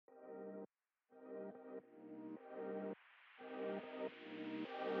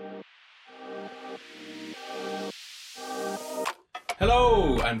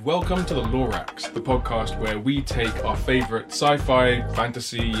Hello, and welcome to the Lorax, the podcast where we take our favourite sci-fi,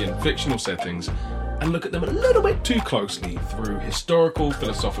 fantasy, and fictional settings and look at them a little bit too closely through historical,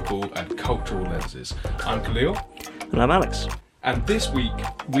 philosophical, and cultural lenses. I'm Khalil. And I'm Alex. And this week,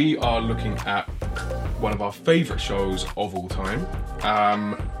 we are looking at one of our favourite shows of all time.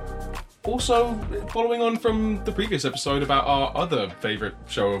 Also, following on from the previous episode about our other favourite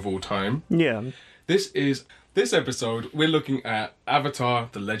show of all time. Yeah. This episode, we're looking at Avatar: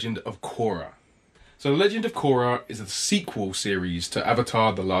 The Legend of Korra. So The Legend of Korra is a sequel series to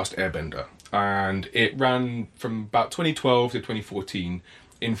Avatar: The Last Airbender. And it ran from about 2012 to 2014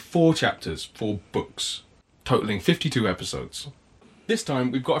 in 4 chapters, 4 books, totaling 52 episodes. This time,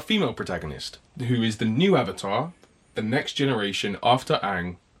 we've got a female protagonist, who is the new Avatar, the next generation after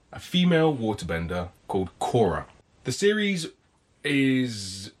Aang, a female waterbender called Korra. The series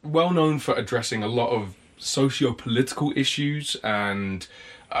is well known for addressing a lot of socio-political issues and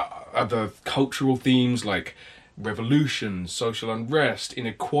other cultural themes like revolution, social unrest,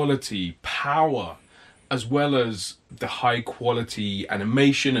 inequality, power, as well as the high-quality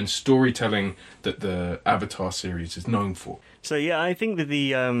animation and storytelling that the Avatar series is known for. So yeah, I think that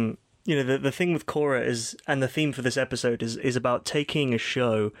the thing with Korra is, and the theme for this episode is about taking a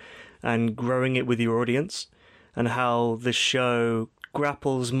show and growing it with your audience, and how the show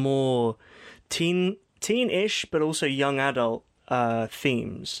grapples more teen-ish, but also young adult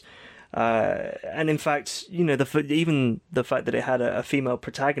themes. And in fact, even the fact that it had a female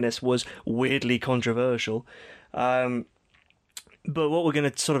protagonist was weirdly controversial. But what we're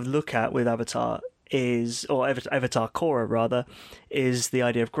going to sort of look at with Avatar Avatar Korra rather, is the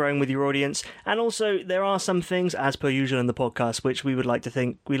idea of growing with your audience. And also there are some things, as per usual in the podcast, which we like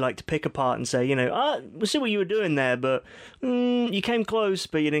to pick apart and say, we see what you were doing there, but you came close,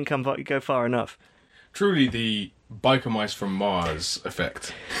 but you didn't go far enough. Truly the biker mice from Mars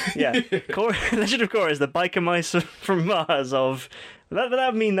effect. Yeah, Legend of Korra is the biker mice from Mars of... That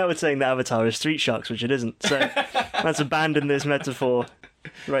would saying that Avatar is Street Sharks, which it isn't. So let's abandon this metaphor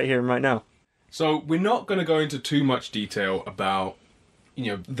right here and right now. So we're not going to go into too much detail about,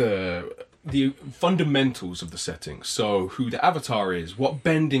 the fundamentals of the setting. So who the Avatar is, what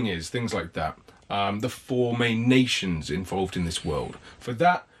bending is, things like that. The 4 main nations involved in this world. For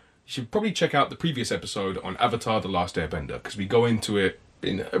that, you should probably check out the previous episode on Avatar: The Last Airbender, because we go into it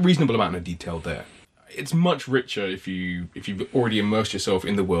in a reasonable amount of detail there. It's much richer if you've already immersed yourself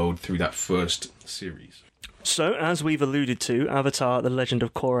in the world through that first series. So, as we've alluded to, Avatar: The Legend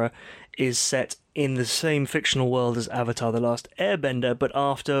of Korra is set in the same fictional world as Avatar: The Last Airbender, but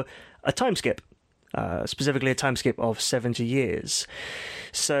after a time skip, specifically a time skip of 70 years.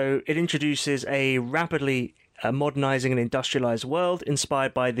 So, it introduces a rapidly modernizing and industrialized world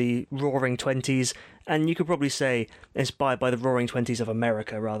inspired by the Roaring Twenties, and you could probably say inspired by the Roaring Twenties of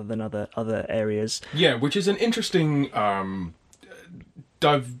America rather than other areas. Yeah, which is an interesting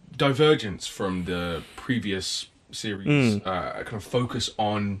divergence from the previous series. Kind of focus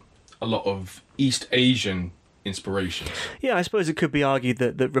on a lot of East Asian inspirations. Yeah, I suppose it could be argued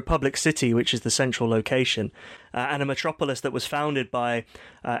that Republic City, which is the central location, and a metropolis that was founded by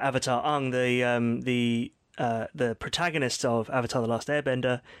Avatar Aang, the protagonist of Avatar: The Last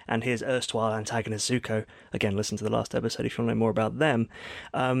Airbender, and his erstwhile antagonist Zuko, again, listen to the last episode if you want to know more about them,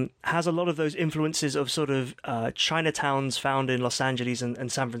 has a lot of those influences of sort of Chinatowns found in Los Angeles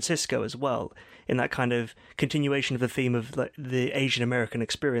and San Francisco as well, in that kind of continuation of the theme of the Asian American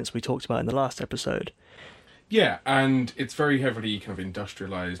experience we talked about in the last episode. Yeah, and it's very heavily kind of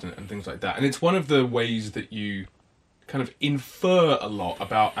industrialized and things like that. And it's one of the ways that you kind of infer a lot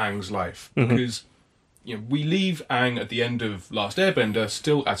about Aang's life, because we leave Aang at the end of Last Airbender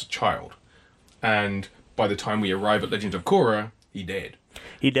still as a child. And by the time we arrive at Legend of Korra, he dead.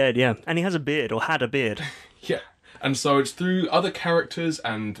 He dead, yeah. And he has a beard, or had a beard. Yeah. And so it's through other characters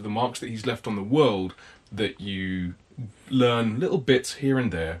and the marks that he's left on the world that you learn little bits here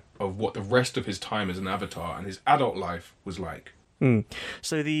and there of what the rest of his time as an Avatar and his adult life was like.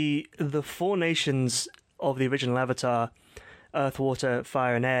 So the 4 nations of the original Avatar, Earth, Water,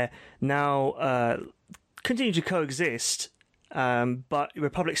 Fire and Air, now continue to coexist, but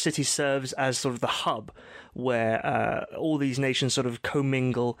Republic City serves as sort of the hub where all these nations sort of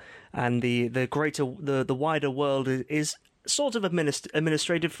commingle, and the wider world is sort of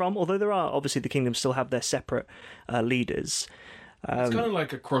administrated from, although there are, obviously the kingdoms still have their separate leaders. It's kind of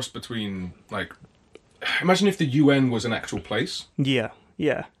like a cross between, imagine if the UN was an actual place. Yeah.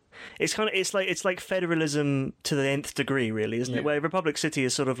 It's like federalism to the nth degree, really, isn't it? Where Republic City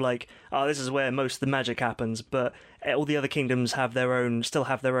is sort of like, this is where most of the magic happens, but all the other kingdoms still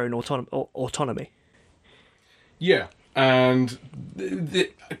have their own autonomy. Yeah, And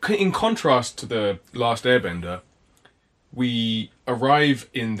in contrast to The Last Airbender, we arrive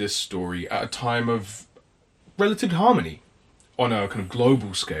in this story at a time of relative harmony on a kind of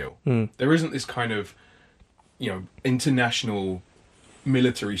global scale. There isn't this kind of, international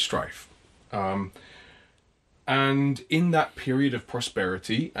military strife. And in that period of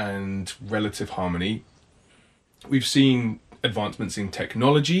prosperity and relative harmony, we've seen advancements in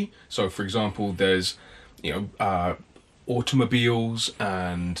technology. So, for example, there's, automobiles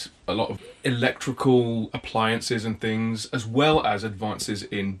and a lot of electrical appliances and things, as well as advances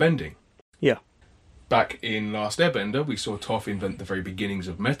in bending. Yeah. Back in Last Airbender, we saw Toph invent the very beginnings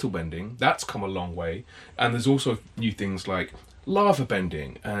of metal bending. That's come a long way. And there's also new things like lava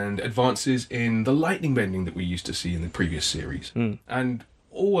bending and advances in the lightning bending that we used to see in the previous series. And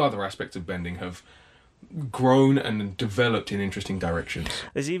all other aspects of bending have grown and developed in interesting directions.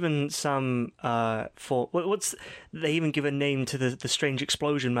 There's even some they even give a name to the strange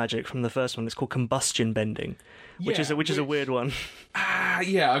explosion magic from the first one. It's called combustion bending, which is a weird one.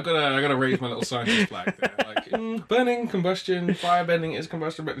 I gotta raise my little scientist flag there. Like burning, combustion, fire bending is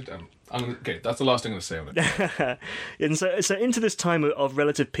combustion. Okay, that's the last thing I'm gonna say on it. And so into this time of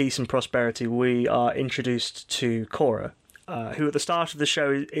relative peace and prosperity, we are introduced to Korra, who at the start of the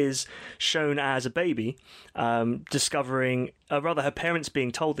show is shown as a baby, discovering, her parents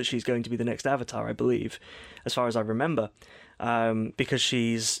being told that she's going to be the next Avatar, I believe, as far as I remember, because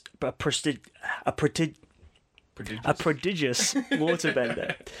she's a prodigious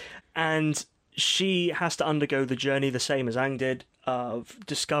waterbender. And she has to undergo the journey the same as Aang did, of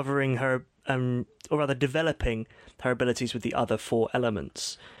discovering her, or rather developing her abilities with the other four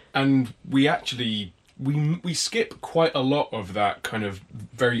elements. And we actually... We skip quite a lot of that kind of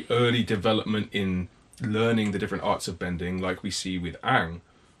very early development in learning the different arts of bending, like we see with Aang.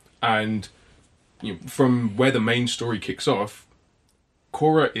 And from where the main story kicks off,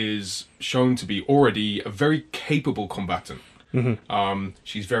 Korra is shown to be already a very capable combatant.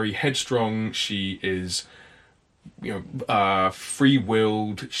 She's very headstrong. She is,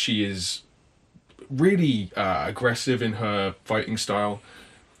 free-willed. She is really aggressive in her fighting style.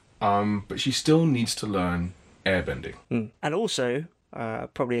 But she still needs to learn airbending. And also,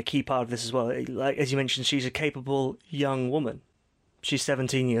 probably a key part of this as well, like as you mentioned, she's a capable young woman. She's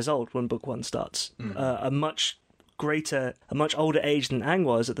 17 years old when book one starts. A much older age than Aang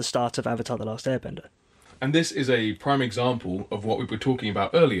was at the start of Avatar The Last Airbender. And this is a prime example of what we were talking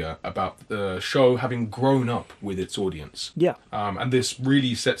about earlier, about the show having grown up with its audience. Yeah. And this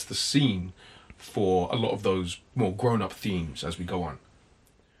really sets the scene for a lot of those more grown-up themes as we go on.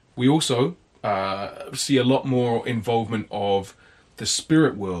 We also see a lot more involvement of the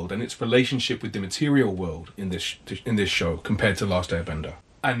spirit world and its relationship with the material world in this show compared to Last Airbender,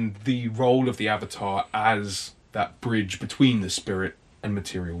 and the role of the Avatar as that bridge between the spirit and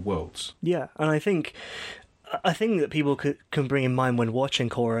material worlds. Yeah, and I think that people can bring in mind when watching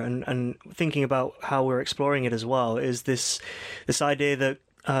Korra and thinking about how we're exploring it as well is this idea that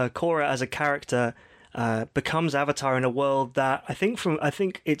Korra as a character becomes Avatar in a world that I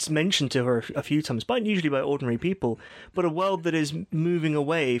think it's mentioned to her a few times, but usually by ordinary people, but a world that is moving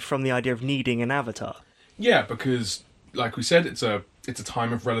away from the idea of needing an Avatar. Yeah, because like we said, it's a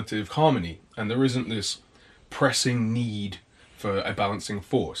time of relative harmony, and there isn't this pressing need for a balancing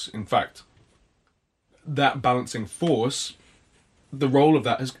force. In fact, that balancing force, the role of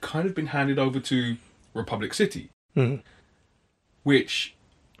that has kind of been handed over to Republic City, which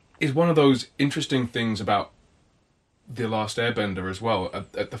is one of those interesting things about The Last Airbender as well,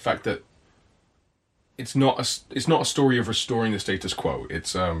 at the fact that it's not a story of restoring the status quo.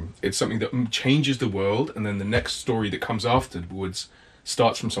 It's something that changes the world, and then the next story that comes afterwards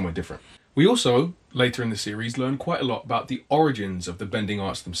starts from somewhere different. We also, later in the series, learn quite a lot about the origins of the bending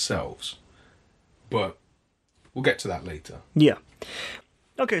arts themselves, but we'll get to that later. Yeah.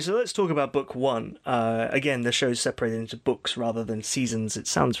 Okay, so let's talk about book one. Again, the show's separated into books rather than seasons. It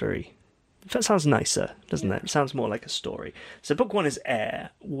sounds nicer, doesn't it? It sounds more like a story. So book one is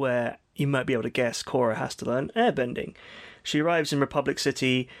Air, where you might be able to guess Korra has to learn airbending. She arrives in Republic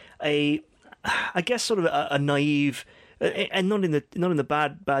City, I guess sort of a naive, and not in the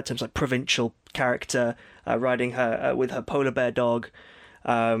bad terms, like provincial character, riding her with her polar bear dog.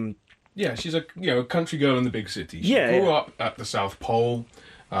 Yeah, she's a country girl in the big city. She grew up at the South Pole.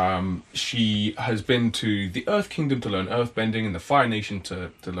 She has been to the Earth Kingdom to learn earthbending and the Fire Nation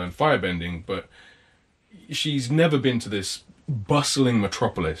to learn firebending, but she's never been to this bustling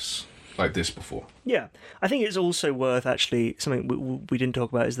metropolis like this before. Yeah, I think it's also worth actually, something we didn't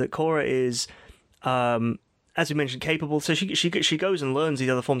talk about, is that Korra is as we mentioned, capable. So she goes and learns these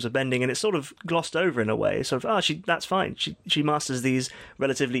other forms of bending, and it's sort of glossed over in a way. Sort of, that's fine. She masters these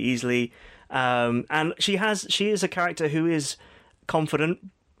relatively easily, and she is a character who is confident,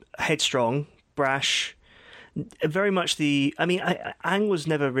 headstrong, brash. Very much Aang was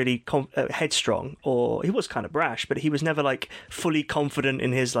never really headstrong, or he was kind of brash, but he was never like fully confident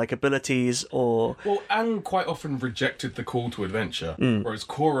in his like abilities or. Well, Aang quite often rejected the call to adventure, whereas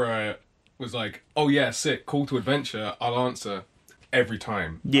Korra was like, "Oh yeah, sick, call to adventure, I'll answer every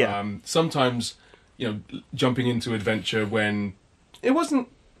time." Yeah. Sometimes, jumping into adventure when it wasn't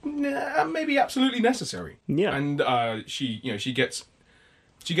maybe absolutely necessary. Yeah. And she gets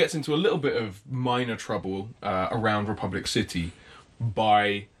into a little bit of minor trouble around Republic City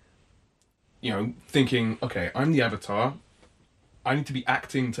by, thinking, okay, I'm the Avatar. I need to be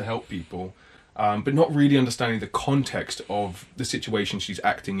acting to help people, but not really understanding the context of the situation she's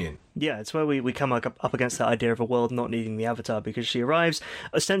acting in. Yeah, it's where we come up against that idea of a world not needing the Avatar, because she arrives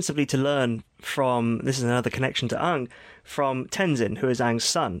ostensibly to learn from, this is another connection to Aang, from Tenzin, who is Aang's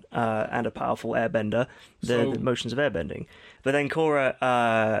son, and a powerful airbender, the motions of airbending. But then Korra,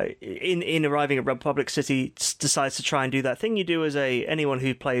 in arriving at Republic City, decides to try and do that thing you do as anyone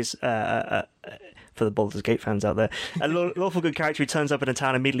who plays, for the Baldur's Gate fans out there, a lawful good character who turns up in a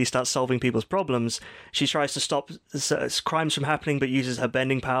town and immediately starts solving people's problems. She tries to stop crimes from happening, but uses her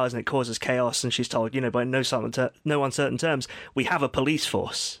bending powers, and it causes chaos. And she's told, by no uncertain terms, we have a police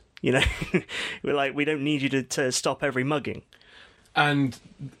force. We're like, we don't need you to stop every mugging. And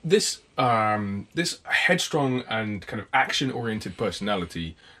this headstrong and kind of action-oriented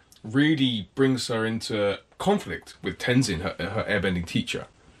personality really brings her into conflict with Tenzin, her airbending teacher.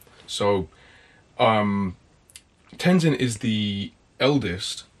 So, Tenzin is the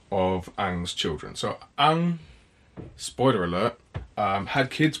eldest of Aang's children. So Aang, spoiler alert, had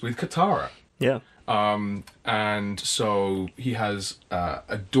kids with Katara. Yeah. And so he has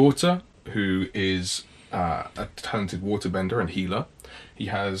a daughter who is a talented waterbender and healer. He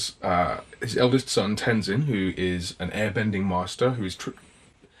has his eldest son, Tenzin, who is an airbending master, who is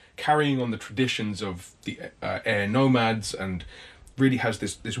carrying on the traditions of the air nomads and really has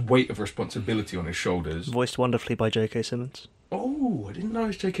this weight of responsibility on his shoulders. Voiced wonderfully by J.K. Simmons. Oh, I didn't know it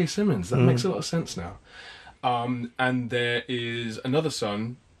was J.K. Simmons. That makes a lot of sense now. And there is another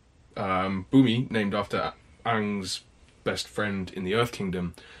son, Bumi, named after Aang's best friend in the Earth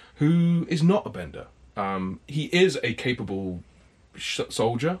Kingdom, who is not a bender. He is a capable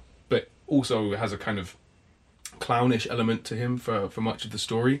soldier, but also has a kind of clownish element to him for much of the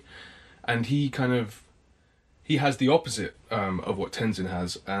story. And he has the opposite of what Tenzin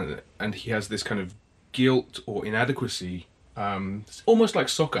has, and he has this kind of guilt or inadequacy, almost like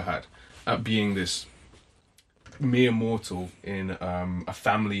Sokka had, at being this mere mortal in a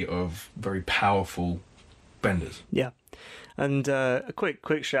family of very powerful benders. Yeah. And a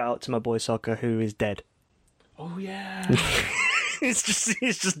quick shout out to my boy Sokka, who is dead. Oh yeah. He's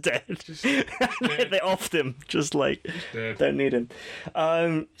just dead. They offed him, just like don't need him.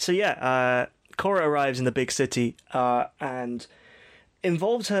 So yeah, Korra arrives in the big city and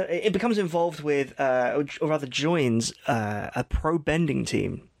becomes involved with, or rather joins a pro bending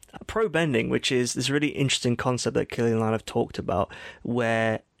team. Pro bending, which is this really interesting concept that Killian and I have talked about,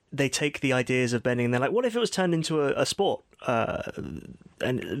 where they take the ideas of bending and they're like, what if it was turned into a sport? And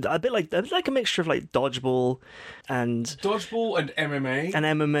a bit like a mixture of like dodgeball and MMA. And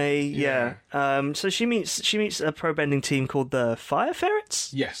MMA, yeah. So she meets a pro bending team called the Fire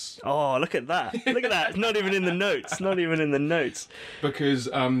Ferrets. Yes. Oh, look at that! Look at that! Not even in the notes. Because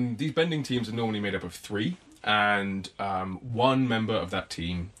these bending teams are normally made up of 3, and one member of that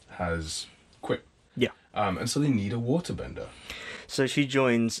team has quit. Yeah. And so they need a waterbender. So she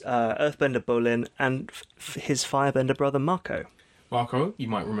joins Earthbender Bolin and his Firebender brother Mako. Mako, you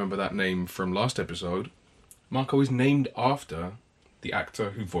might remember that name from last episode. Mako is named after the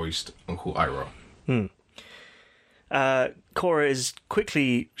actor who voiced Uncle Iroh. Korra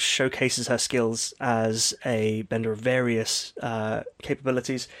quickly showcases her skills as a bender of various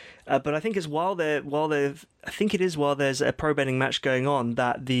capabilities, but I think it's while there's a pro bending match going on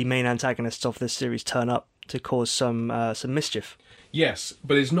that the main antagonists of this series turn up to cause some mischief. Yes,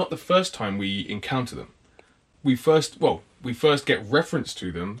 but it's not the first time we encounter them. We first get reference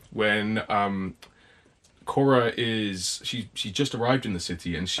to them when Korra she just arrived in the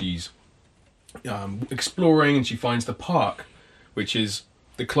city and she's exploring, and she finds the park, which is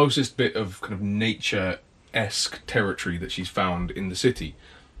the closest bit of kind of nature-esque territory that she's found in the city.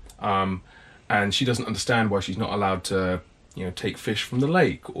 And she doesn't understand why she's not allowed to, take fish from the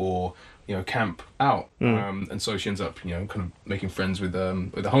lake or camp out. And so she ends up, kind of making friends with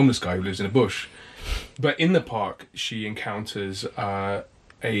a homeless guy who lives in a bush. But in the park, she encounters a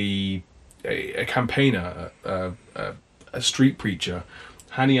campaigner, a street preacher,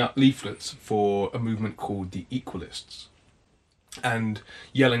 handing out leaflets for a movement called the Equalists, and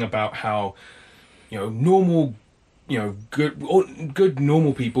yelling about how, normal, good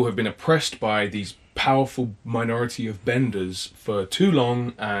normal people have been oppressed by these powerful minority of benders for too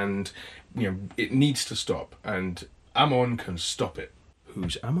long, and it needs to stop, and Amon can stop it.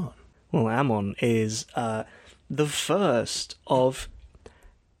 Who's Amon? Well, Amon is the first of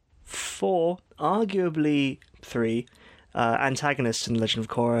 4, arguably 3, antagonists in The Legend of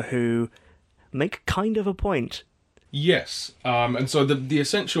Korra who make kind of a point. Yes, and so the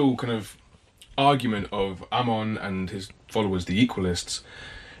essential kind of argument of Amon and his followers, the Equalists,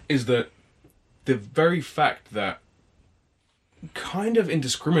 is that the very fact that kind of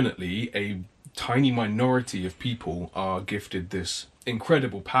indiscriminately a tiny minority of people are gifted this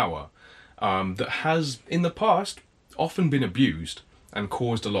incredible power that has in the past often been abused and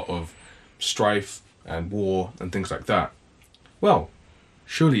caused a lot of strife and war and things like that. Well,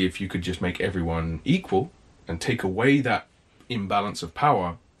 surely if you could just make everyone equal and take away that imbalance of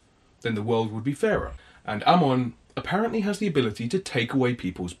power, then the world would be fairer. And Amon apparently has the ability to take away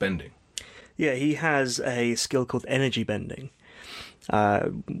people's bending. Yeah, he has a skill called energy bending,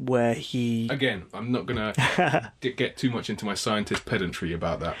 where he... Again, I'm not going to get too much into my scientist pedantry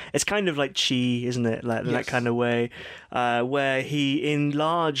about that. It's kind of like chi, isn't it? Like Yes. that kind of way, where he, in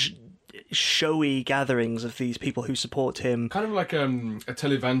large, showy gatherings of these people who support him... Kind of like a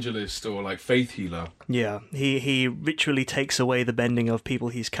televangelist or like faith healer. Yeah, he ritually takes away the bending of people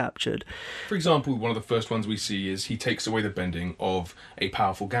he's captured. For example, one of the first ones we see is he takes away the bending of a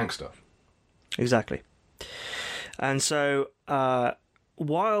powerful gangster. Exactly. And so,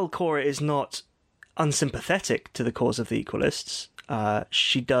 while Korra is not unsympathetic to the cause of the Equalists,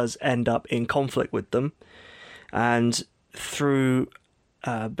 she does end up in conflict with them, and through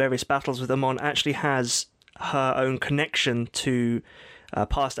various battles with Amon, actually has her own connection to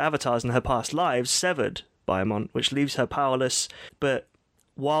past avatars and her past lives severed by Amon, which leaves her powerless. But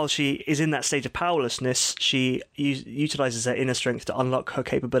while she is in that state of powerlessness, she utilizes her inner strength to unlock her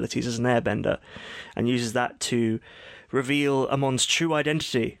capabilities as an airbender, and uses that to reveal Amon's true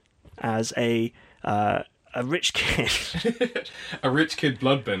identity as a rich kid. A rich kid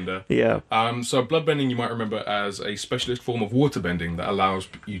bloodbender. Yeah. So bloodbending you might remember as a specialist form of waterbending that allows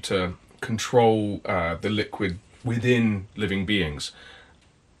you to control the liquid within living beings.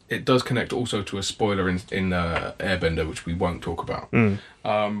 It does connect also to a spoiler in Airbender, which we won't talk about.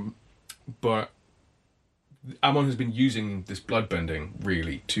 But Amon has been using this bloodbending,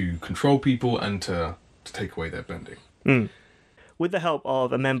 really, to control people and to take away their bending. With the help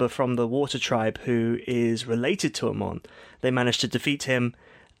of a member from the Water Tribe who is related to Amon, they manage to defeat him,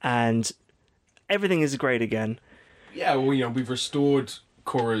 and everything is great again. Yeah, well, we've restored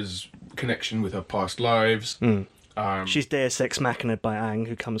Korra's connection with her past lives. She's Deus Ex Machina by Aang,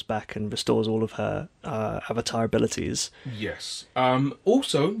 who comes back and restores all of her avatar abilities. Yes.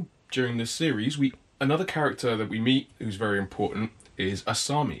 Also, during this series, another character that we meet who's very important is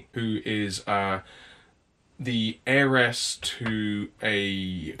Asami, who is the heiress to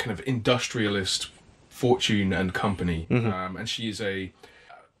a kind of industrialist fortune and company. And she is a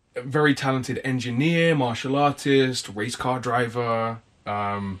very talented engineer, martial artist, race car driver,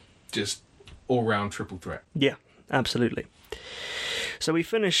 just all-round triple threat. Yeah, absolutely. So we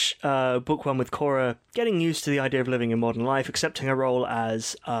finish book 1 with Korra getting used to the idea of living in modern life, accepting her role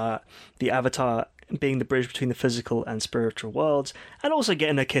as the avatar, being the bridge between the physical and spiritual worlds, and also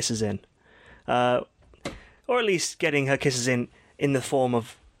getting her kisses in. Or at least getting her kisses in the form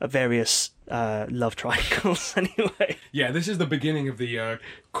of various love triangles, anyway. Yeah, this is the beginning of the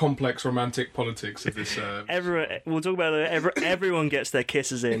complex romantic politics of this. We'll talk about it. Everyone gets their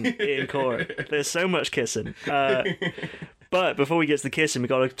kisses in Korra. There's so much kissing. But before we get to the kissing, we've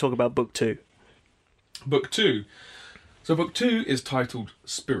got to talk about book 2. Book 2. So book 2 is titled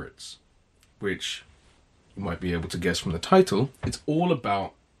Spirits, which you might be able to guess from the title. It's all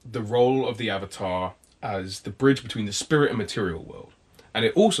about the role of the avatar as the bridge between the spirit and material world. And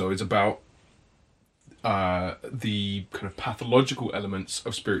it also is about the kind of pathological elements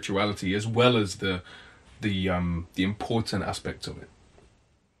of spirituality, as well as the important aspects of it.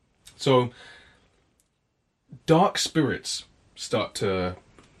 So dark spirits start to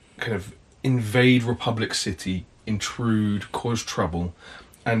kind of invade Republic City, intrude, cause trouble,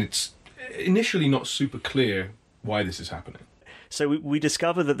 and it's initially not super clear why this is happening. So we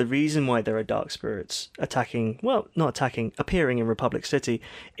discover that the reason why there are dark spirits appearing in Republic City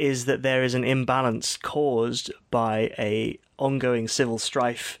is that there is an imbalance caused by a ongoing civil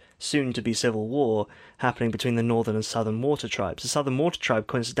strife, soon to be civil war, happening between the Northern and Southern Water tribes. The Southern Water tribe,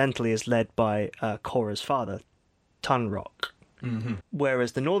 coincidentally, is led by Korra's father, Tunrock,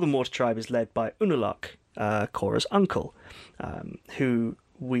 whereas the Northern Water tribe is led by Unalaq, Korra's uncle, who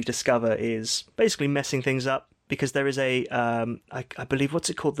we discover is basically messing things up because there is a, I believe, what's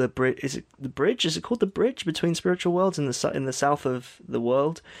it called? Is it the bridge? Is it called the bridge between spiritual worlds in the south of the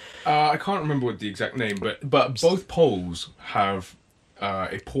world? I can't remember what the exact name, but both poles have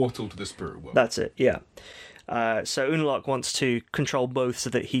a portal to the spirit world. That's it. Yeah. So Unalaq wants to control both so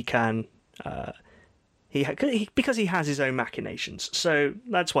that he can. Because he has his own machinations. So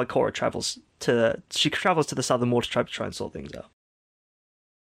that's why Korra travels to the Southern Water tribe to try and sort things out.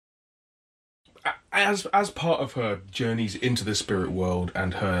 As part of her journeys into the spirit world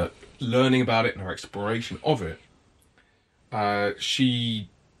and her learning about it and her exploration of it, she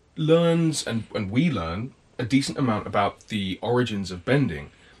learns, and we learn, a decent amount about the origins of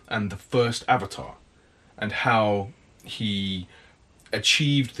bending and the first Avatar, and how he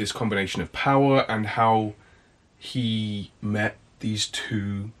achieved this combination of power and how he met these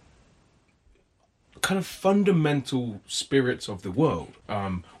two kind of fundamental spirits of the world.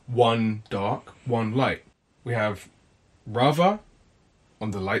 One dark, one light. We have Rava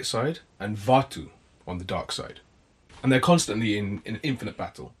on the light side and Vatu on the dark side. And they're constantly in infinite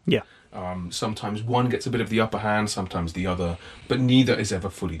battle. Yeah. Sometimes one gets a bit of the upper hand, sometimes the other, but neither is ever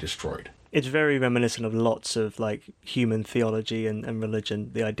fully destroyed. It's very reminiscent of lots of like human theology and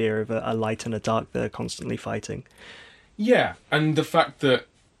religion, the idea of a light and a dark that are constantly fighting. Yeah, and the fact that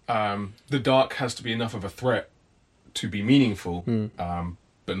the dark has to be enough of a threat to be meaningful,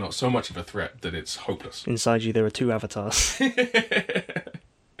 but not so much of a threat that it's hopeless. Inside you there are two avatars.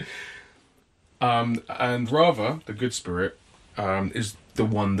 And Rava, the good spirit, is the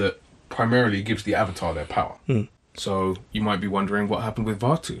one that primarily gives the Avatar their power. So you might be wondering what happened with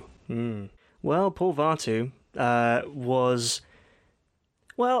Vatu. Well, poor Vatu was...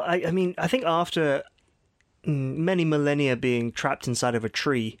 Well, I mean, I think after many millennia being trapped inside of a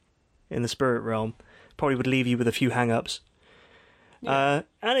tree in the spirit realm, probably would leave you with a few hang-ups. Yeah.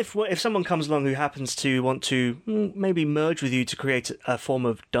 And if someone comes along who happens to want to maybe merge with you to create a form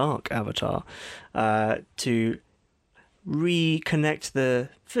of dark avatar, to reconnect the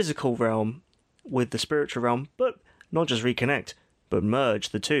physical realm with the spiritual realm, but not just reconnect, but merge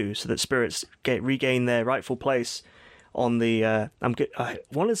the two so that spirits regain their rightful place on the I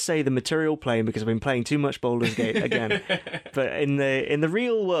want to say the material plane because I've been playing too much Baldur's Gate again, but in the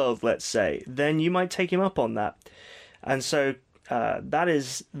real world, let's say, then you might take him up on that. And so that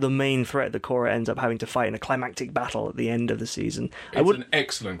is the main threat that Korra ends up having to fight in a climactic battle at the end of the season. It's an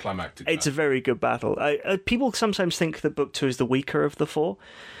excellent climactic battle. It's a very good battle. People sometimes think that Book 2 is the weaker of the four,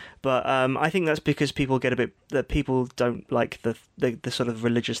 but I think that's because people people don't like the sort of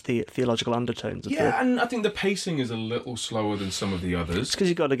religious theological undertones of Yeah, and I think the pacing is a little slower than some of the others. It's because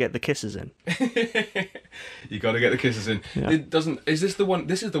you've got to get the kisses in. You got to get the kisses in. Yeah. It doesn't. Is this the one?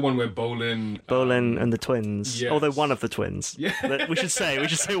 This is the one where Bolin and the twins. Yes. Although one of the twins. Yeah. We should say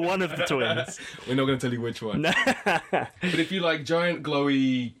one of the twins. We're not going to tell you which one. No. But if you like giant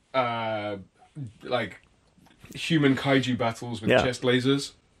glowy like human kaiju battles with chest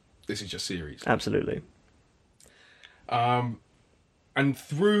lasers, this is your series. Absolutely. And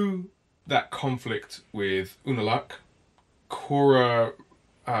through that conflict with Unalaq, Korra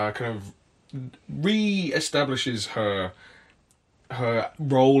kind of re-establishes her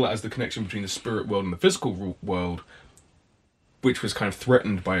role as the connection between the spirit world and the physical world, which was kind of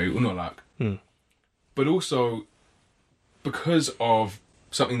threatened by Unalaq. But also, because of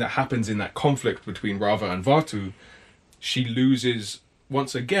something that happens in that conflict between Rava and Vatu, she loses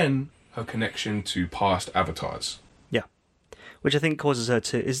once again her connection to past avatars. Yeah, which I think causes her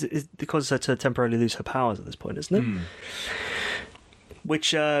to temporarily lose her powers at this point, isn't it?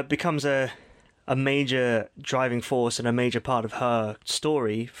 Which becomes a major driving force and a major part of her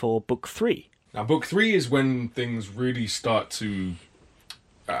story for Book 3. Now, Book 3 is when things really start to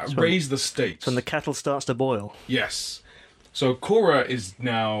raise the stakes. It's when the kettle starts to boil. Yes. So Korra is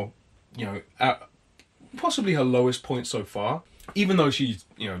now, at possibly her lowest point so far. Even though she's,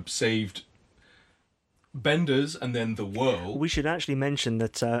 saved Benders and then the world. We should actually mention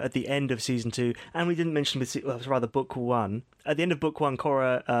that at the end of Season 2, and we didn't mention Book 1, at the end of Book 1,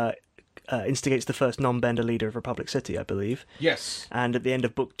 Korra instigates the first non-Bender leader of Republic City, I believe. Yes. And at the end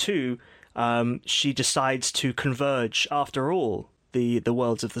of Book 2, she decides to converge, after all, the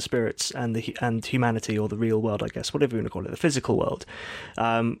worlds of the spirits and humanity, or the real world, I guess, whatever you want to call it, the physical world,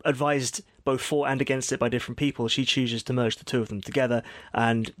 advised both for and against it by different people, she chooses to merge the two of them together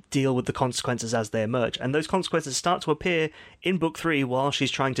and deal with the consequences as they emerge. And those consequences start to appear in Book 3 while she's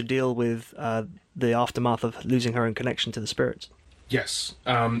trying to deal with the aftermath of losing her own connection to the spirits. Yes.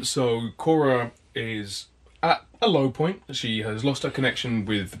 So Korra is at a low point. She has lost her connection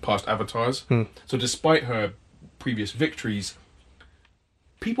with the past avatars. So despite her previous victories,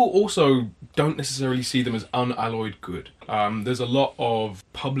 people also don't necessarily see them as unalloyed good. There's a lot of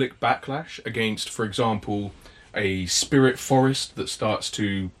public backlash against, for example, a spirit forest that starts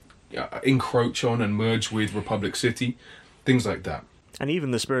to encroach on and merge with Republic City, things like that. And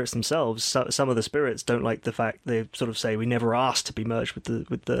even the spirits themselves, some of the spirits don't like the fact, they sort of say, we never asked to be merged with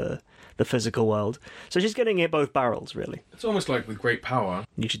the physical world. So she's getting it both barrels, really. It's almost like with great power,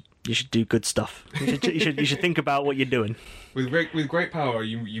 you should do good stuff. You should think about what you're doing. With great power,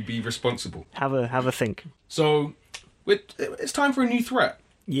 you be responsible. Have a think. So it's time for a new threat.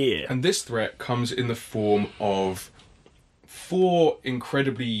 Yeah. And this threat comes in the form of 4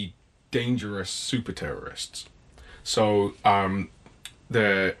 incredibly dangerous super terrorists. So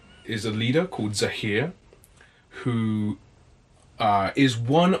there is a leader called Zahir, who is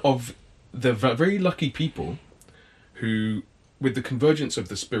one of the very lucky people who, with the convergence of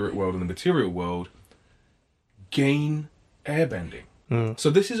the spirit world and the material world, gain airbending. So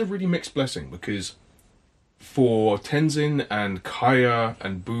this is a really mixed blessing, because for Tenzin and Kaya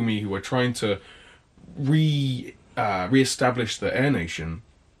and Bumi, who are trying to re-establish the Air Nation,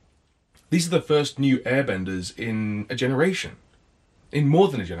 these are the first new airbenders in a generation. In more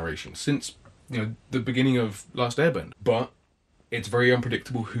than a generation, since the beginning of Last Airbender. But it's very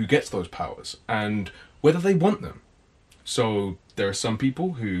unpredictable who gets those powers and whether they want them. So there are some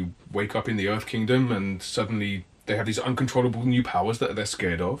people who wake up in the Earth Kingdom and suddenly they have these uncontrollable new powers that they're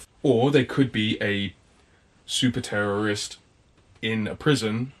scared of. Or they could be a super terrorist in a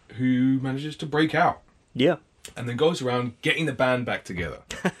prison who manages to break out. Yeah. And then goes around getting the band back together.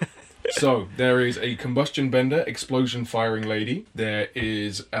 So, there is a combustion bender, explosion firing lady. There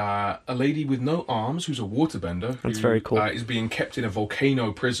is a lady with no arms who's a water bender. That's very cool. Is being kept in a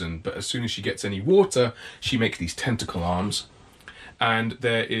volcano prison, but as soon as she gets any water, she makes these tentacle arms. And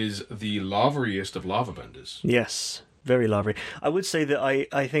there is the laveriest of lava benders. Yes, very lavery. I would say that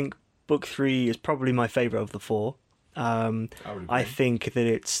I think Book 3 is probably my favourite of the 4. I think that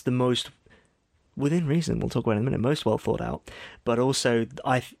it's the most, within reason, we'll talk about it in a minute, most well thought out. But also,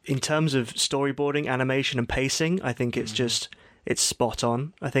 in terms of storyboarding, animation, and pacing, I think it's it's spot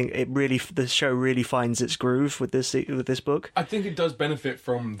on. I think the show really finds its groove with this book. I think it does benefit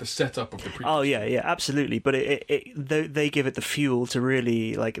from the setup of the previous. Oh yeah, absolutely. But they give it the fuel to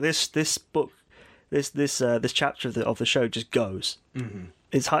really, like, this book, this chapter of the show just goes. Mm-hmm.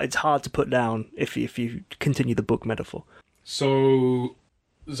 It's hard to put down if you continue the book metaphor. So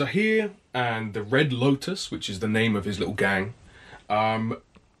Zahir and the Red Lotus, which is the name of his little gang,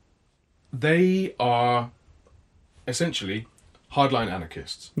 they are essentially hardline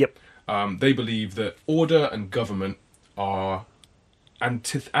anarchists. Yep. They believe that order and government are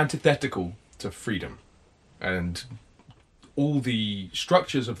antithetical to freedom, and all the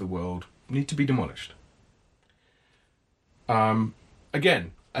structures of the world need to be demolished.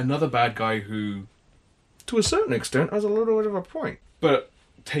 Again, another bad guy who, to a certain extent, has a little bit of a point, but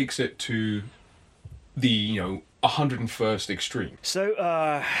takes it to the 101st extreme.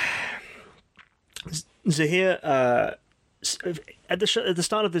 So Zahir, at the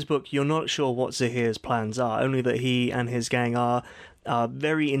start of this book, you're not sure what Zahir's plans are. Only that he and his gang are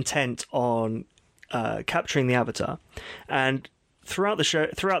very intent on capturing the Avatar, and throughout the show,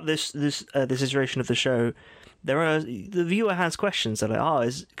 throughout this iteration of the show, the viewer has questions that are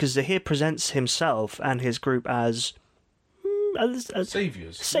because Zahir presents himself and his group as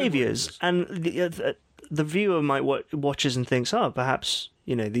saviors, and the viewer might watches and thinks, oh, perhaps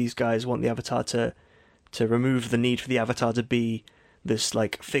these guys want the Avatar to remove the need for the Avatar to be this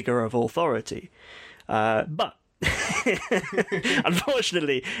like figure of authority, but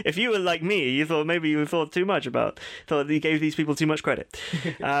unfortunately, if you were like me, you thought too much thought you gave these people too much credit.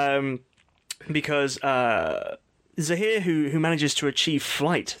 Because Zahir, who manages to achieve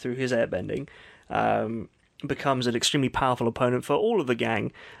flight through his airbending, becomes an extremely powerful opponent for all of the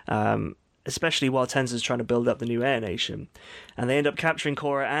gang, especially while Tenzin's trying to build up the new Air Nation. And they end up capturing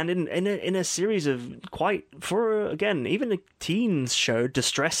Korra, and in a series of even a teens show,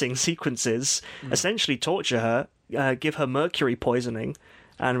 distressing sequences, essentially torture her, give her mercury poisoning,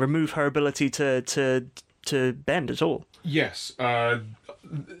 and remove her ability to bend at all. Yes.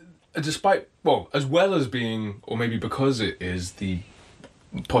 despite, well, as well as being, or maybe because it is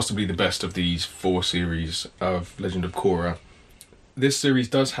possibly the best of these 4 series of Legend of Korra, this series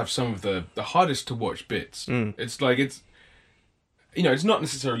does have some of the hardest to watch bits. It's like, it's not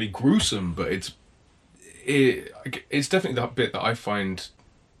necessarily gruesome, but it's definitely the bit that I find,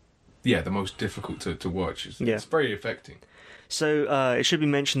 the most difficult to watch. It's very affecting. So it should be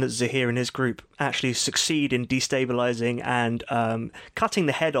mentioned that Zahir and his group actually succeed in destabilizing and cutting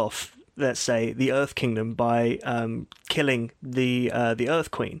the head off, let's say, the Earth Kingdom by killing the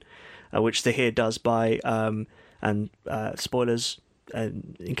Earth Queen, which Zahir does by and spoilers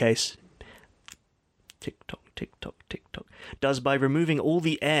in case. Tick tock, tick tock, tick tock. Does by removing all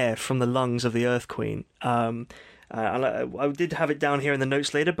the air from the lungs of the Earth Queen. I did have it down here in the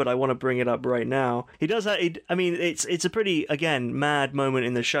notes later, but I want to bring it up right now. He does that. It's a pretty, again, mad moment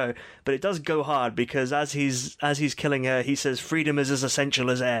in the show, but it does go hard because as he's killing her, he says, "Freedom is as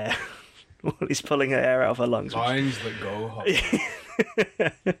essential as air." He's pulling her air out of her lungs. Lines that go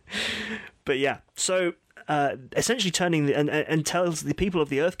hard. But yeah, so essentially turning and tells the people of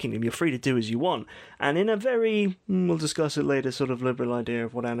the Earth Kingdom, you're free to do as you want. And in a very, we'll discuss it later, sort of liberal idea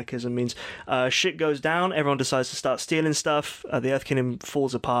of what anarchism means, shit goes down, everyone decides to start stealing stuff, the Earth Kingdom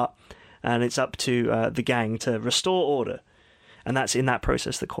falls apart, and it's up to the gang to restore order. And that's in that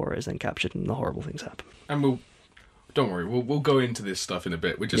process that Korra is then captured and the horrible things happen. And don't worry, we'll go into this stuff in a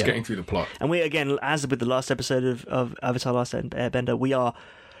bit. We're just getting through the plot. And we, again, as with the last episode of Avatar Last Airbender, we are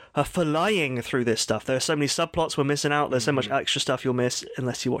flying through this stuff. There are so many subplots we're missing out. There's so much extra stuff you'll miss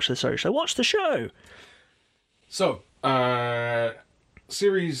unless you watch the show. So watch the show! So,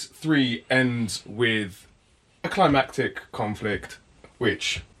 Series 3 ends with a climactic conflict,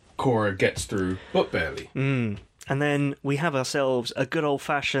 which Korra gets through, but barely. And then we have ourselves a good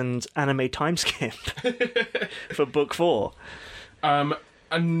old-fashioned anime time skip for Book 4.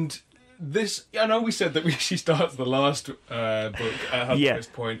 And this, I know we said that she starts the last book at her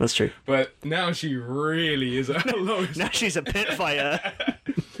lowest point. That's true. But now she really is at her lowest. Now she's a pit fighter.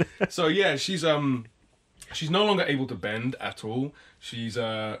 So yeah, she's no longer able to bend at all. She's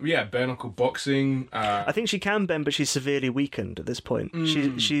bare knuckle boxing. I think she can bend, but she's severely weakened at this point.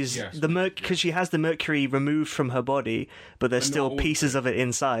 She's because she has the mercury removed from her body, but there's still pieces of it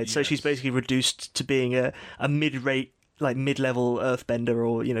inside. Yes. So she's basically reduced to being a mid-rate, like mid-level earthbender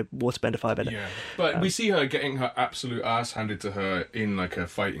or waterbender, firebender. Yeah, but we see her getting her absolute ass handed to her in like a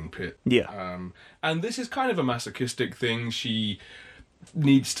fighting pit. Yeah, and this is kind of a masochistic thing. She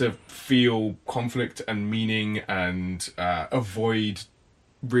needs to feel conflict and meaning and avoid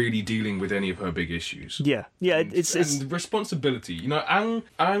really dealing with any of her big issues. Yeah, it's responsibility.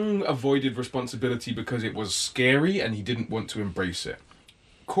 Aang avoided responsibility because it was scary and he didn't want to embrace it.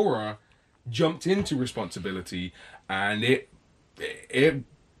 Korra jumped into responsibility and it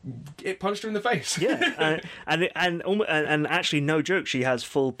punched her in the face. Yeah, and actually, no joke, she has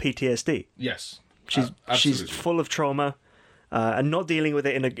full PTSD. Yes, she's full of trauma. And not dealing with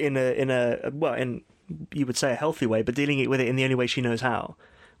it in a you would say a healthy way, but dealing with it in the only way she knows how,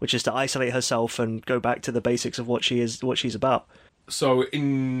 which is to isolate herself and go back to the basics of what she's about. So,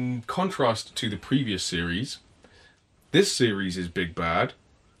 in contrast to the previous series, this series' big bad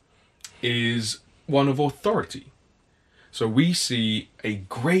is one of authority. So we see a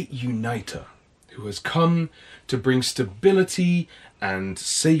great uniter who has come to bring stability and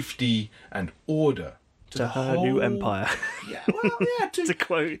safety and order to her new empire. To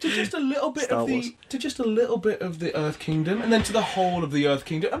quote, to just a little bit of the Earth Kingdom, and then to the whole of the Earth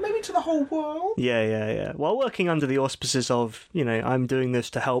Kingdom, and maybe to the whole world. Yeah. While working under the auspices of, I'm doing this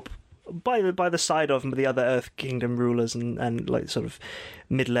to help by the side of the other Earth Kingdom rulers and like sort of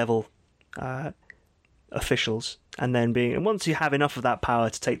mid-level officials, and then once you have enough of that power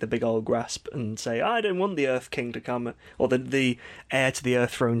to take the big old grasp and say, I don't want the Earth King to come, or the heir to the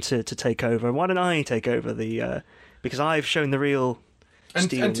Earth Throne to take over. Why don't I take over because I've shown the real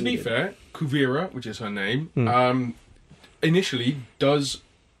steel. And to be fair, Kuvira, which is her name, initially does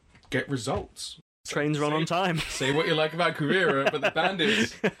get results. Trains run on time. Say what you like about Kuvira, but the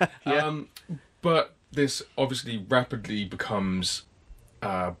bandits. But this obviously rapidly becomes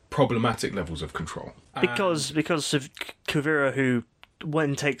problematic levels of control. Because of Kuvira, who,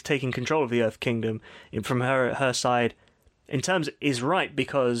 when taking control of the Earth Kingdom, from her side, in terms is right,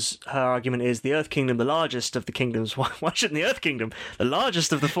 because her argument is the Earth Kingdom, the largest of the kingdoms. Why shouldn't the Earth Kingdom, the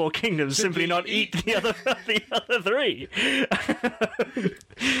largest of the 4 kingdoms, simply not eat the other 3?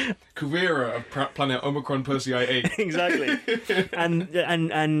 Kuvira of planet Omicron Persei 8. Exactly,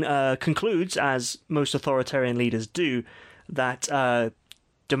 and concludes, as most authoritarian leaders do, that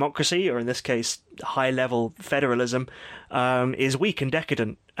democracy, or in this case, high-level federalism, is weak and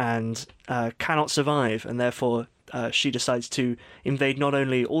decadent and cannot survive, and therefore she decides to invade not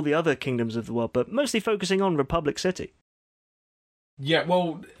only all the other kingdoms of the world, but mostly focusing on Republic City. Yeah,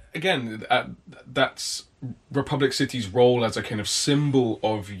 well, again, that's Republic City's role as a kind of symbol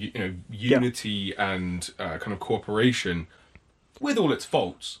of unity and kind of cooperation, with all its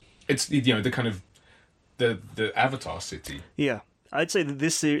faults. It's the kind of the Avatar City. Yeah, I'd say that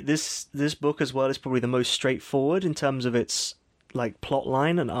this book as well is probably the most straightforward in terms of its like plot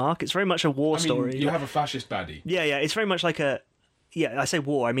line and arc. It's very much a war story. You have a fascist baddie. Yeah, it's very much like I say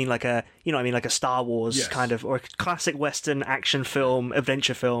war. I mean like a Star Wars kind of, or a classic Western action film,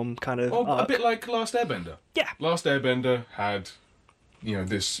 adventure film kind of. A bit like Last Airbender. Yeah, Last Airbender had,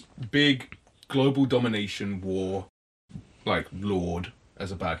 this big global domination war, like Lord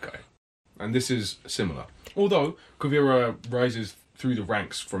as a bad guy, and this is similar. Although Korra rises through the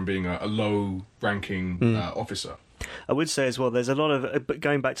ranks from being a low-ranking officer. I would say as well, there's a lot of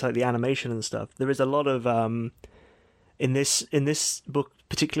going back to like the animation and stuff. There is a lot of in this book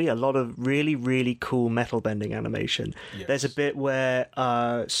particularly a lot of really, really cool metal bending animation. Yes. There's a bit where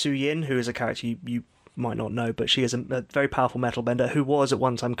Su Yin, who is a character you might not know, but she is a very powerful metal bender who was at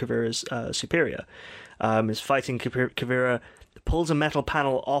one time Kavira's superior, is fighting Kavira, pulls a metal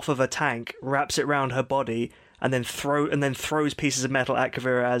panel off of a tank, wraps it around her body, and then throws pieces of metal at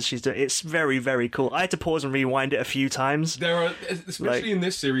Kavira as she's doing. It's very, very cool. I had to pause and rewind it a few times. There are, especially in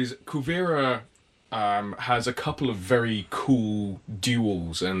this series, Kavira has a couple of very cool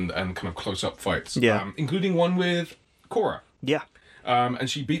duels and kind of close-up fights. Yeah. Including one with Korra. Yeah. And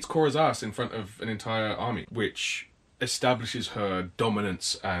she beats Korra's ass in front of an entire army, which establishes her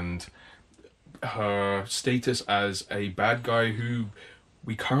dominance and her status as a bad guy who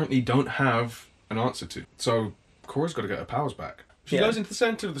we currently don't have an answer to. So Korra's got to get her powers back. She goes into the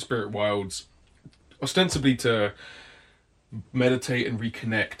center of the Spirit Wilds, ostensibly to meditate and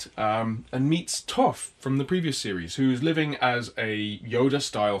reconnect, and meets Toph from the previous series, who's living as a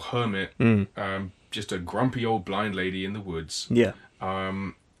Yoda-style hermit, just a grumpy old blind lady in the woods. Yeah.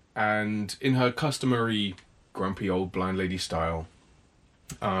 And in her customary grumpy old blind lady style,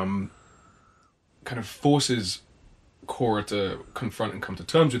 kind of forces Korra to confront and come to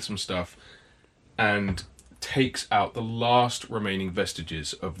terms with some stuff, and takes out the last remaining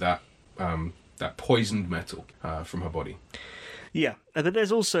vestiges of that poisoned metal from her body. Yeah, but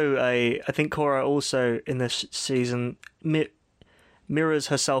there's also I think Korra also in this season mirrors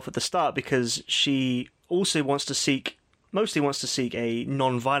herself at the start, because she also mostly wants to seek a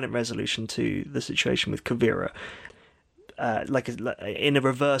non-violent resolution to the situation with Kavira. Like in a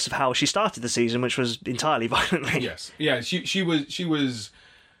reverse of how she started the season, which was entirely violently. Yes, yeah, she was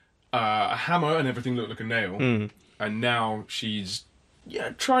a hammer and everything looked like a nail, and now she's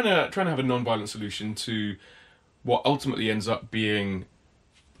trying to have a non-violent solution to what ultimately ends up being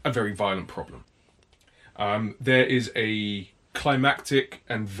a very violent problem. There is a climactic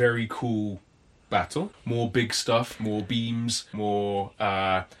and very cool battle. More big stuff, more beams, more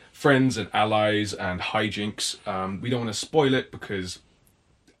friends and allies and hijinks. We don't want to spoil it because,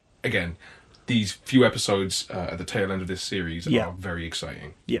 again, these few episodes at the tail end of this series are very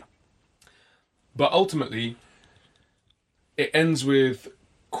exciting. Yeah. But ultimately, it ends with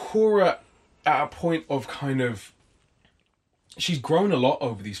Korra at a point of kind of... She's grown a lot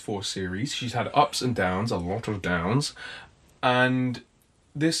over these 4 series. She's had ups and downs, a lot of downs. And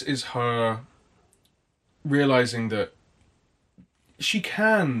this is her realizing that she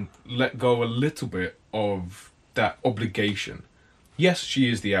can let go a little bit of that obligation. Yes, she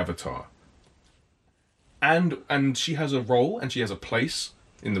is the Avatar. And she has a role and she has a place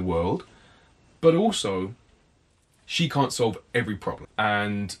in the world. But also, she can't solve every problem.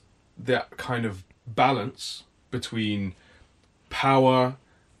 And that kind of balance between power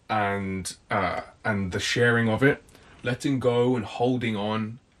and the sharing of it, letting go and holding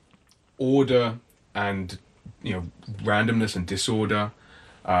on, order and randomness and disorder,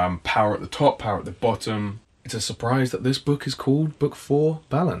 power at the top, power at the bottom. It's a surprise that this book is called Book 4,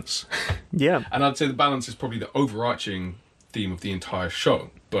 Balance. Yeah. And I'd say the balance is probably the overarching theme of the entire show,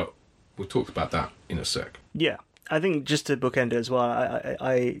 but we'll talk about that in a sec. Yeah. I think just to bookend it as well,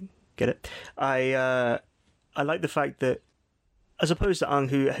 I get it. I like the fact that, as opposed to Aang,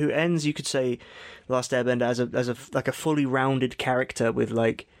 who ends, you could say, Last Airbender as a like a fully rounded character with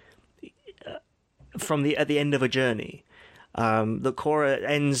like at the end of a journey. That Korra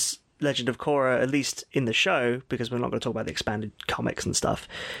ends Legend of Korra, at least in the show, because we're not going to talk about the expanded comics and stuff,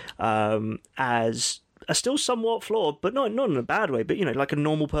 as are still somewhat flawed, but not in a bad way. But like a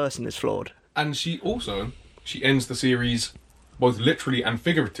normal person is flawed. And she ends the series both literally and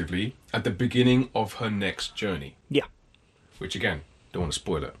figuratively, at the beginning of her next journey. Yeah. Which, again, don't want to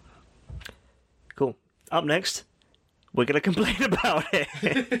spoil it. Cool. Up next, we're going to complain about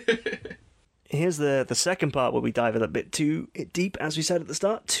it. Here's the second part where we dive a little bit too deep, as we said at the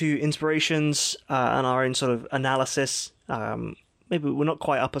start, to inspirations and our own sort of analysis. Maybe we're not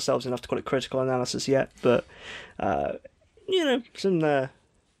quite up ourselves enough to call it critical analysis yet, but,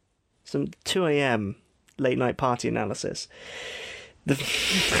 some 2 a.m. late night party analysis. The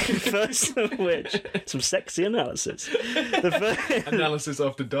first of which, some sexy analysis. Analysis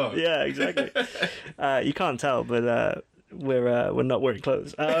after dark. Yeah, exactly. You can't tell, but we're not wearing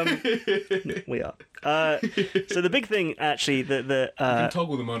clothes. We are. So the big thing, actually, you can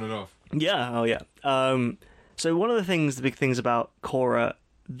toggle them on and off. Yeah. Oh, yeah. So one of the big things about Korra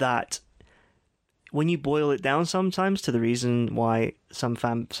that, when you boil it down sometimes to the reason why some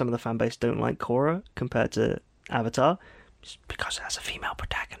of the fan base don't like Korra compared to Avatar, is because it has a female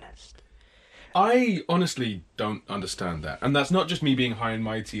protagonist. I honestly don't understand that. And that's not just me being high and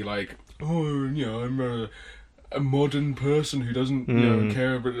mighty, like, oh, I'm a modern person who doesn't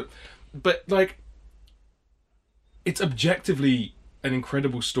care about it. But, like, it's objectively an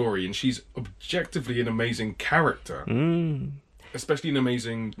incredible story, and she's objectively an amazing character. Especially an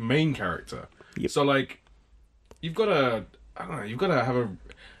amazing main character. Yep. So, like, you've got to have a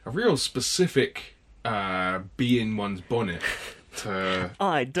real specific bee in one's bonnet to...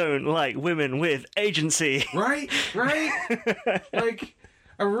 I don't like women with agency. Right? Like,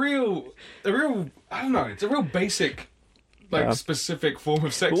 a real, I don't know, it's a real basic, specific form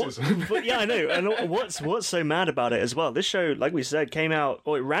of sexism. But yeah, I know. And what's so mad about it as well, this show, like we said, came out,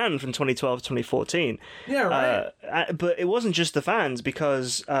 or it ran from 2012 to 2014. Yeah, right. But it wasn't just the fans,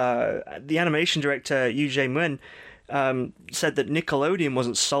 because the animation director, Yu Jae-mun, said that Nickelodeon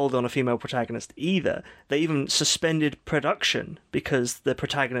wasn't sold on a female protagonist either. They even suspended production because the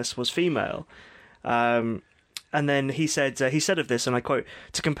protagonist was female. And then he said of this, and I quote,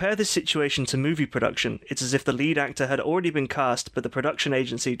 "To compare this situation to movie production, it's as if the lead actor had already been cast, but the production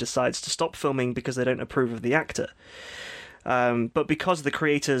agency decides to stop filming because they don't approve of the actor. But because of the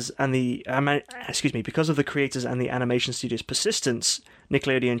creators and the animation studio's persistence,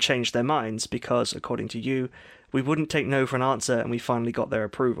 Nickelodeon changed their minds because, according to you, we wouldn't take no for an answer, and we finally got their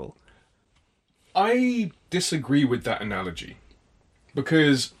approval." I disagree with that analogy,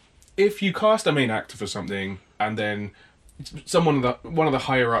 because if you cast a main actor for something and then one of the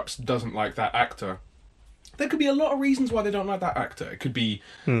higher ups doesn't like that actor, there could be a lot of reasons why they don't like that actor. It could be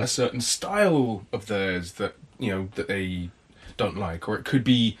a certain style of theirs that that they don't like, or it could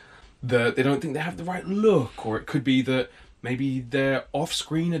be that they don't think they have the right look, or it could be that maybe they're off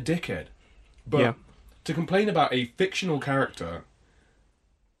screen a dickhead. But to complain about a fictional character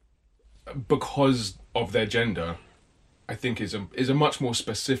because of their gender, I think is a much more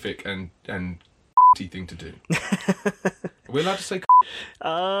specific and thing to do. Are we allowed to say?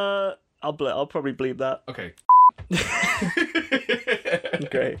 I'll probably bleep that. Okay.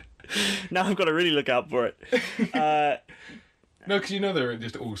 Great. Now I've got to really look out for it. No, because they're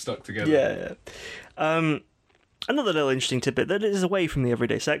just all stuck together. Yeah. Another little interesting tidbit that is away from the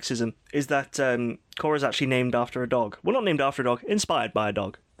everyday sexism is that Korra's actually named after a dog. Well, not named after a dog, inspired by a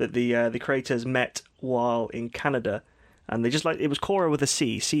dog that the creators met while in Canada. And they just it was Korra with a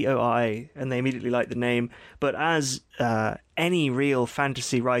C, C-O-R-A, and they immediately liked the name. But as any real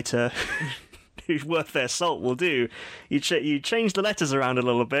fantasy writer who's worth their salt will do, you change the letters around a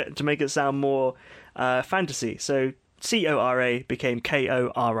little bit to make it sound more fantasy. So C-O-R-A became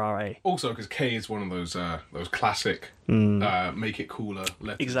K-O-R-R-A. Also, because K is one of those classic make it cooler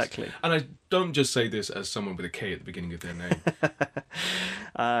letters. Exactly. And I don't just say this as someone with a K at the beginning of their name.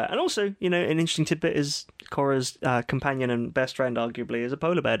 And also, an interesting tidbit is Korra's companion and best friend, arguably, is a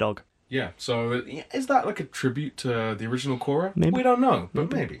polar bear dog. Yeah, so is that like a tribute to the original Korra? Maybe. We don't know,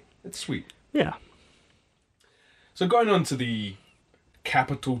 but maybe. It's sweet. Yeah. So going on to the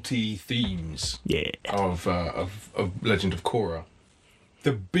capital T themes of Legend of Korra.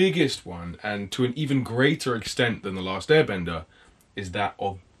 The biggest one, and to an even greater extent than The Last Airbender, is that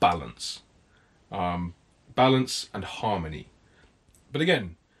of balance. Balance and harmony. But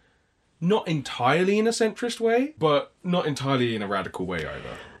again, not entirely in a centrist way, but not entirely in a radical way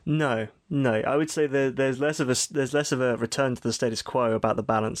either. No. I would say there's less of a return to the status quo about the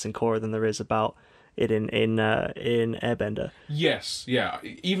balance in Korra than there is about it in Airbender. Yes, yeah.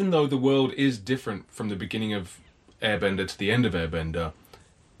 Even though the world is different from the beginning of Airbender to the end of Airbender,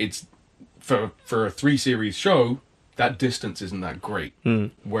 it's for a 3-series show, that distance isn't that great.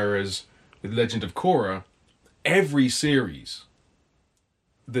 Whereas with Legend of Korra, every series,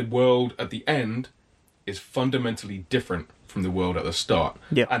 the world at the end is fundamentally different from the world at the start.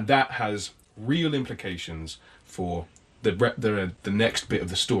 Yeah. And that has real implications for the next bit of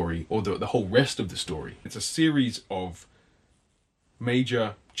the story, or the whole rest of the story. It's a series of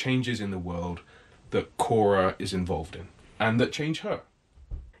major changes in the world that Korra is involved in, and that change her.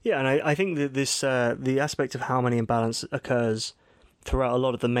 Yeah, and I think that this the aspect of harmony and balance occurs throughout a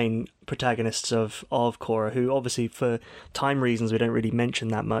lot of the main protagonists of Korra, who obviously for time reasons we don't really mention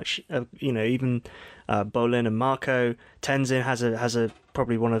that much. Even Bolin and Marco. Tenzin has a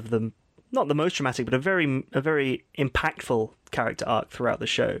probably one of the, not the most dramatic, but a very impactful character arc throughout the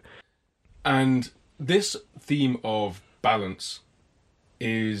show. And this theme of balance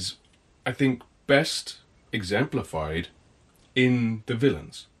is, I think, best exemplified in the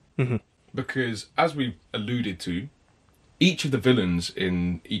villains. Mm-hmm. Because, as we've alluded to, each of the villains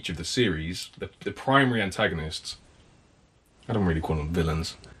in each of the series, the primary antagonists, I don't really call them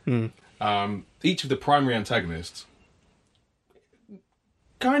villains, each of the primary antagonists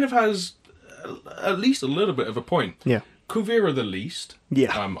kind of has at least a little bit of a point. Yeah. Kuvira the least,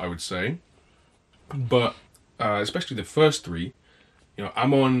 I would say. But especially the first three,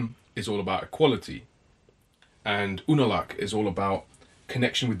 Amon is all about equality, and Unalak is all about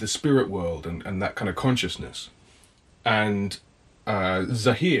connection with the spirit world and that kind of consciousness. And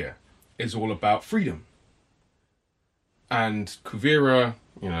Zahir is all about freedom. And Kuvira,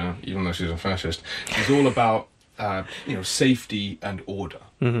 even though she's a fascist, is all about safety and order.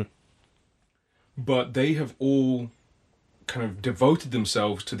 Mm-hmm. But they have all kind of devoted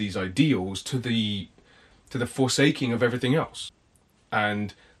themselves to these ideals, to the forsaking of everything else.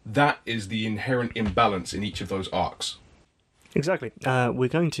 And that is the inherent imbalance in each of those arcs. Exactly. We're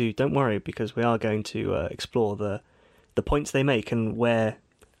going to, don't worry, because we are going to explore the points they make and where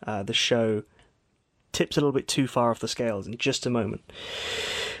the show tips a little bit too far off the scales in just a moment.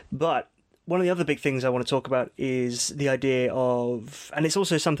 But one of the other big things I want to talk about is the idea of, and it's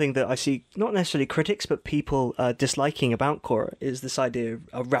also something that I see not necessarily critics, but people disliking about Korra, is this idea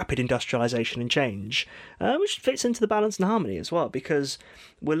of rapid industrialization and change, which fits into the balance and harmony as well, because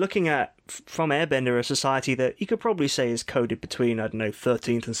we're looking at, from Airbender, a society that you could probably say is coded between,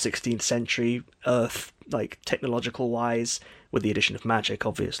 13th and 16th century Earth, like technological-wise, with the addition of magic,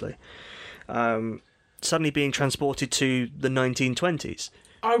 obviously. Suddenly being transported to the 1920s.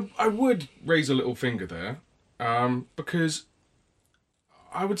 I would raise a little finger there, because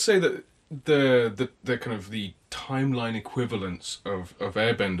I would say that the kind of the timeline equivalence of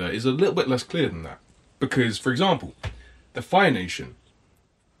Airbender is a little bit less clear than that. Because, for example, the Fire Nation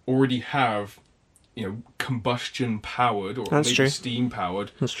already have, combustion powered or That's maybe true. steam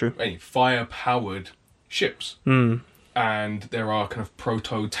powered, That's true. Fire powered ships, and there are kind of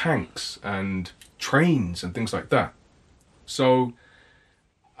proto tanks and trains and things like that. So,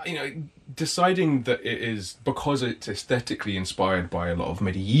 deciding that it is, because it's aesthetically inspired by a lot of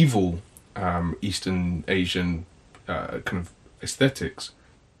medieval Eastern Asian kind of aesthetics,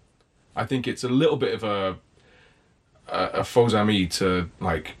 I think it's a little bit of a faux ami to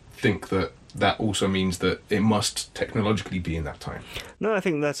think that also means that it must technologically be in that time. No, I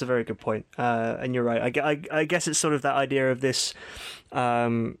think that's a very good point, and you're right. I guess it's sort of that idea of this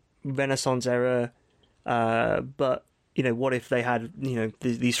Renaissance era, but what if they had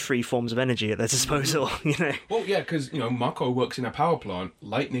these three forms of energy at their disposal? Well, yeah, because Mako works in a power plant,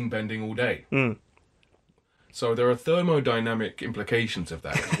 lightning bending all day. So there are thermodynamic implications of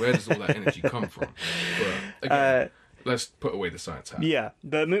that. Where does all that energy come from? But again, let's put away the science hat. Yeah,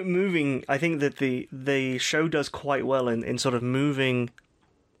 but moving, I think that the show does quite well in sort of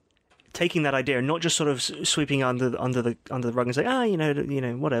taking that idea and not just sort of sweeping under the rug and say,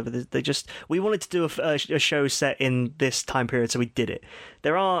 whatever. We wanted to do a show set in this time period, so we did it.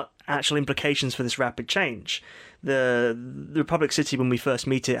 There are actual implications for this rapid change. The Republic City, when we first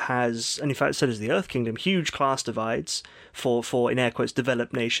meet it, has, and in fact so does the Earth Kingdom, huge class divides for in air quotes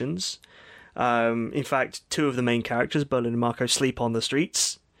developed nations. In fact, two of the main characters, Bolin and Marco, sleep on the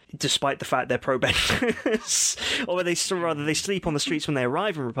streets, despite the fact they're pro-benders. Or they sleep on the streets when they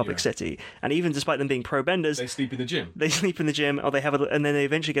arrive in Republic City, and even despite them being pro-benders, they sleep in the gym. Or they have and then they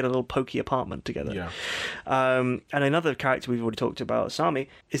eventually get a little pokey apartment together. Yeah. And another character we've already talked about, Sami,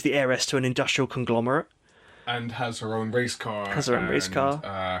 is the heiress to an industrial conglomerate. And has her own race car.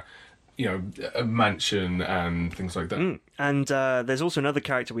 A mansion and things like that. And there's also another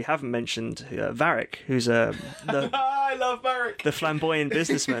character we haven't mentioned, Varric, who's I love Varric, the flamboyant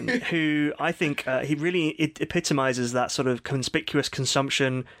businessman, who I think he really epitomizes that sort of conspicuous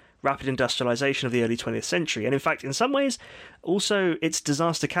consumption, rapid industrialization of the early 20th century. And in fact, in some ways, also it's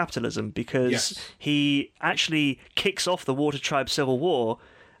disaster capitalism, because he actually kicks off the Water Tribe Civil War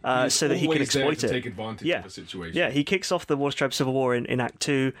so that he can Always there exploit to it. take advantage of the situation. Yeah, he kicks off the Waterstripe Civil War in Act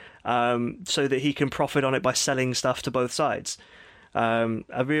 2 so that he can profit on it by selling stuff to both sides.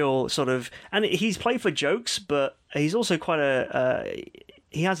 A real sort of... And he's played for jokes, but he's also quite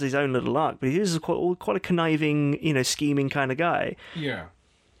he has his own little arc, but he is quite a conniving, scheming kind of guy. Yeah.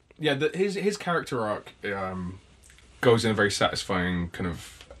 Yeah, his character arc goes in a very satisfying kind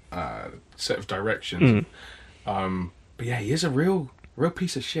of set of directions. But yeah, he is a real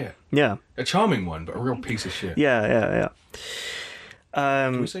piece of shit. Yeah. A charming one, but a real piece of shit. Yeah.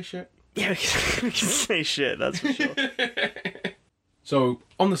 Can we say shit? Yeah, we can say shit, that's for sure. So,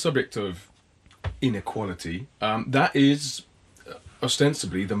 on the subject of inequality, that is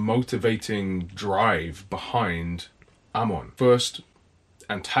ostensibly the motivating drive behind Amon, first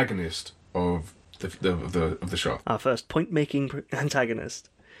antagonist of the show. Our first point-making antagonist.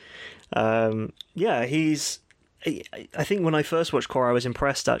 He's... I think when I first watched Korra, I was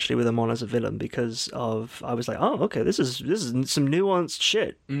impressed actually with Amon as a villain because I was like, oh, okay, this is some nuanced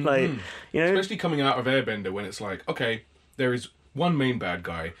shit. Mm-hmm. Like, especially coming out of Airbender, when it's like, okay, there is one main bad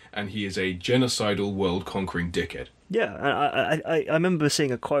guy, and he is a genocidal, world-conquering dickhead. Yeah, I remember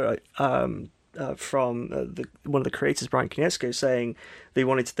seeing a quote from one of the creators, Brian Konietzko, saying they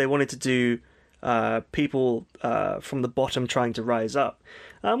wanted to do people from the bottom trying to rise up,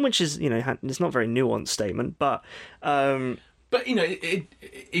 which is it's not a very nuanced statement, but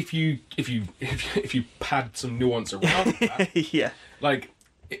if you pad some nuance around that, yeah, like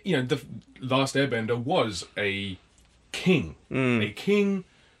the Last Airbender was a king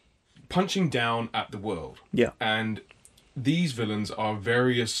punching down at the world. Yeah, and these villains are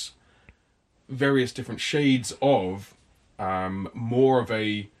various different shades of more of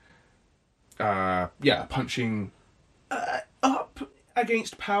a punching up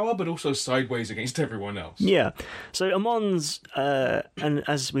against power, but also sideways against everyone else. Yeah. So Amon's, and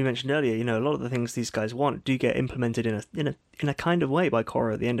as we mentioned earlier, a lot of the things these guys want do get implemented in a kind of way by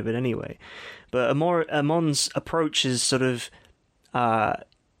Korra at the end of it anyway. But Amon's approach is sort of,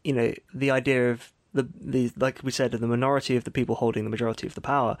 the idea of the like we said, the minority of the people holding the majority of the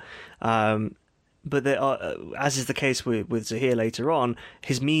power. But there are, as is the case with Zahir later on,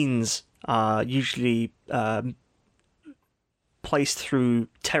 his means are usually placed through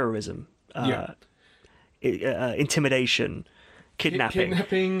terrorism, intimidation, kidnapping,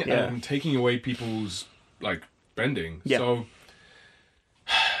 and taking away people's bending. Yeah. So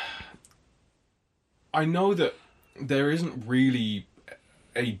I know that there isn't really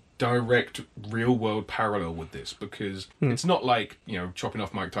a direct real world parallel with this because it's not like chopping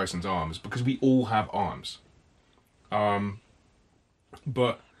off Mike Tyson's arms, because we all have arms.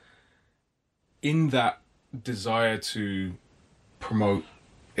 But in that desire to promote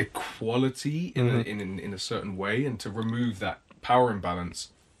equality in a certain way and to remove that power imbalance,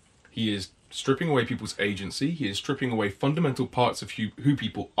 he is stripping away people's agency. He is stripping away fundamental parts of who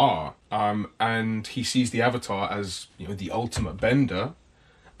people are. And he sees the Avatar as the ultimate bender.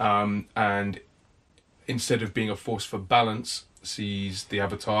 And instead of being a force for balance, sees the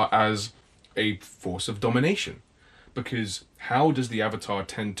Avatar as a force of domination. Because how does the Avatar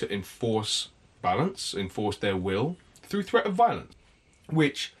tend to enforce balance, enforce their will? Through threat of violence.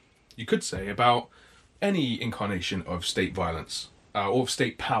 Which you could say about any incarnation of state violence, or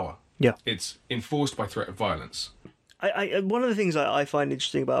state power. Yeah. It's enforced by threat of violence. One of the things I find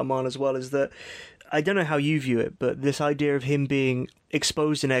interesting about Amon as well is that, I don't know how you view it, but this idea of him being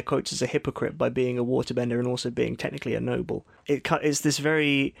exposed in air quotes as a hypocrite by being a waterbender and also being technically a noble. It's this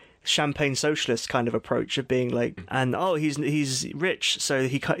very champagne socialist kind of approach of being like, and he's rich, so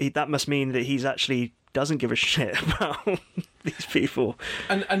he that must mean that he's actually doesn't give a shit about these people.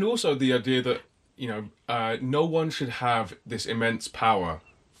 And also the idea that, no one should have this immense power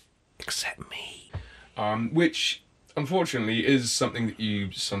except me. Which unfortunately is something that you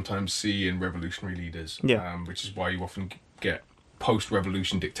sometimes see in revolutionary leaders. Yeah. Which is why you often get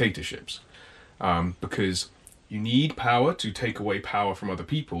post-revolution dictatorships. Because you need power to take away power from other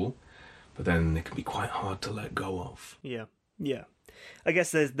people, but then it can be quite hard to let go of. Yeah. Yeah. I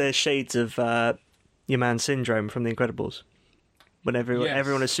guess there's shades of your man syndrome from The Incredibles. When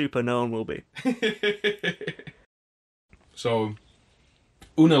everyone is super, no one will be. So,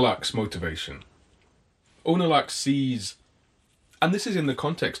 Unalaq's motivation. Unalaq sees, and this is in the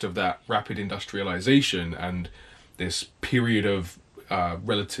context of that rapid industrialization and this period of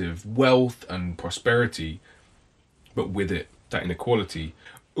relative wealth and prosperity, but with it, that inequality.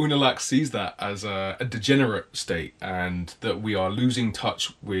 Unalaq sees that as a degenerate state, and that we are losing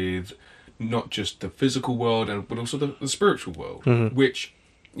touch with not just the physical world, but also the spiritual world, which,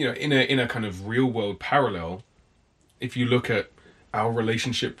 in a kind of real world parallel, if you look at our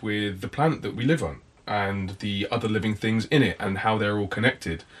relationship with the planet that we live on and the other living things in it and how they're all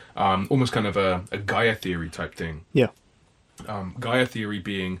connected. Almost kind of a Gaia theory type thing. Yeah. Gaia theory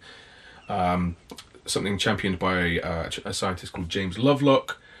being something championed by a scientist called James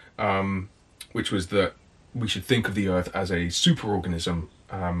Lovelock, which was that we should think of the Earth as a superorganism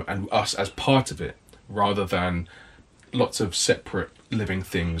and us as part of it, rather than lots of separate living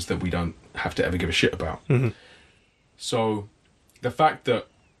things that we don't have to ever give a shit about. Mm-hmm. So the fact that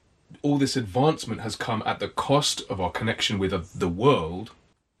all this advancement has come at the cost of our connection with the world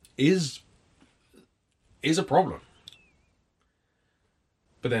is a problem.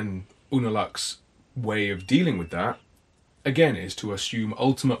 But then Unalaq's way of dealing with that, again, is to assume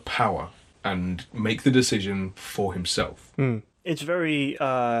ultimate power and make the decision for himself. It's very,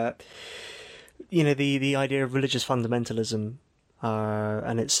 the idea of religious fundamentalism,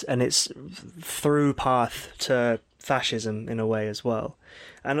 and its through path to fascism in a way as well,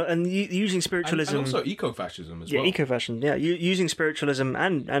 and using spiritualism, and also eco-fascism as well. Yeah, eco-fascism. Yeah, using spiritualism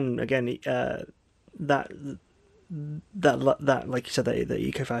and again that like you said, the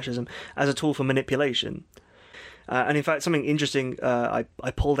eco-fascism as a tool for manipulation. And in fact, something interesting I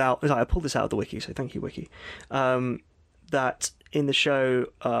pulled this out of the wiki, so thank you, wiki. That in the show,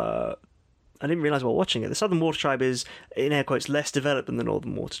 I didn't realise while watching it, the Southern Water Tribe is, in air quotes, less developed than the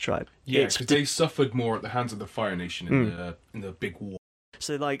Northern Water Tribe. Yeah, because they suffered more at the hands of the Fire Nation in the big war.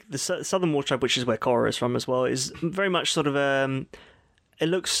 So, like, the Southern Water Tribe, which is where Korra is from as well, is very much sort of it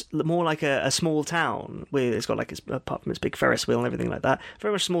looks more like a small town where it's got like apart from its big Ferris wheel and everything like that,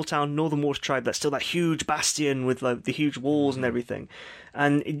 very much small town. Northern Water Tribe, that's still that huge bastion with like the huge walls and everything.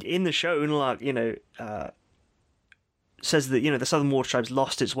 And in the show, Unalaq, says that the Southern Water Tribe's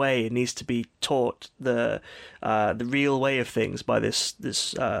lost its way and needs to be taught the real way of things by this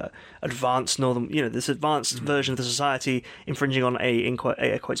advanced Northern, this advanced version of the society, infringing on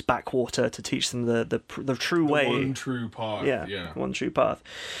a quotes backwater to teach them the true way, one true path. Yeah, one true path.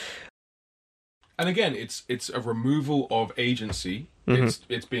 And again, it's a removal of agency.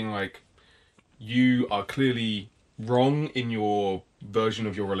 It's being like, you are clearly wrong in your version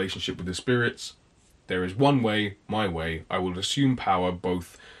of your relationship with the spirits. There is one way, my way. I will assume power,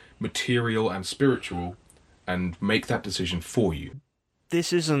 both material and spiritual, and make that decision for you.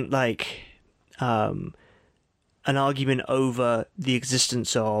 This isn't like an argument over the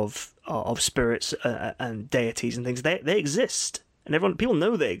existence of spirits and deities and things. They exist, and people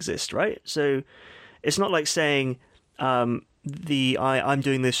know they exist, right? So it's not like saying I'm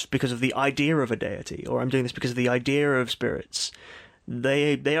doing this because of the idea of a deity, or I'm doing this because of the idea of spirits.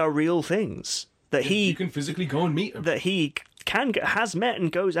 They are real things. That you can physically go and meet them. That he has met and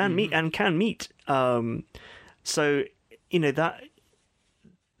goes and meet and can meet. So that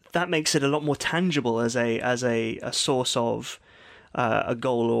makes it a lot more tangible as a source of a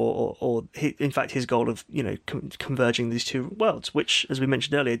goal, or in fact his goal of converging these two worlds, which, as we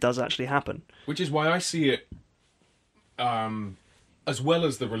mentioned earlier, does actually happen. Which is why I see it, as well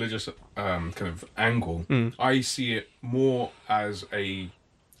as the religious kind of angle, I see it more as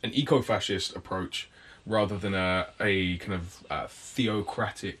an eco-fascist approach rather than a kind of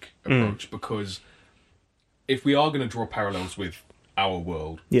theocratic approach, because if we are going to draw parallels with our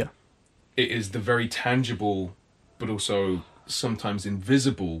world, it is the very tangible but also sometimes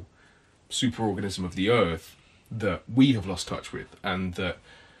invisible superorganism of the Earth that we have lost touch with, and that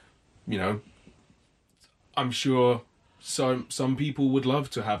I'm sure some people would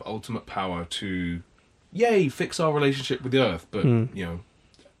love to have ultimate power to fix our relationship with the Earth, but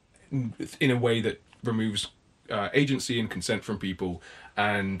in a way that removes agency and consent from people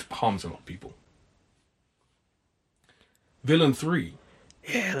and harms a lot of people. Villain 3.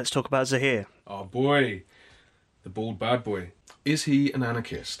 Yeah, let's talk about Zahir. Oh boy, the bald bad boy. Is he an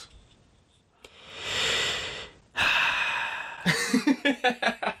anarchist?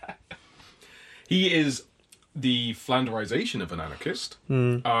 He is the Flanderization of an anarchist,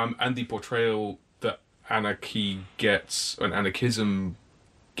 and the portrayal that anarchy gets, and anarchism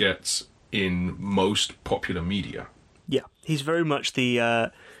gets in most popular media. Yeah, he's very much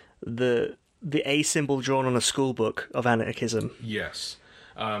the A symbol drawn on a school book of anarchism. Yes,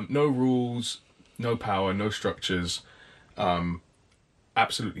 no rules, no power, no structures,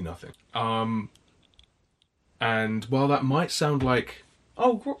 absolutely nothing. And while that might sound like,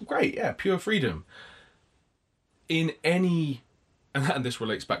 great, pure freedom, in any, and this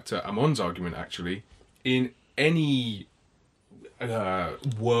relates back to Amon's argument actually, in any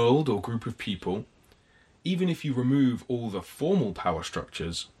world or group of people, even if you remove all the formal power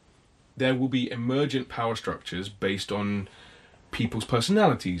structures, there will be emergent power structures based on people's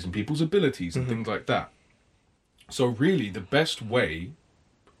personalities and people's abilities and things like that. So really, the best way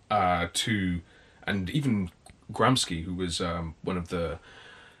and even Gramsci, who was one of the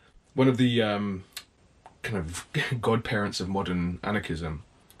kind of godparents of modern anarchism,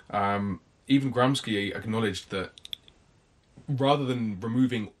 even Gramsci acknowledged that rather than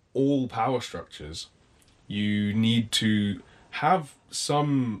removing all power structures, you need to have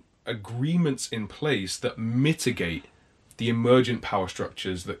some agreements in place that mitigate the emergent power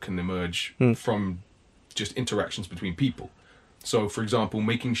structures that can emerge from just interactions between people. So, for example,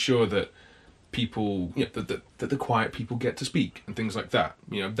 making sure that people, that the quiet people get to speak and things like that.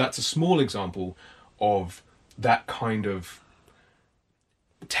 That's a small example of that kind of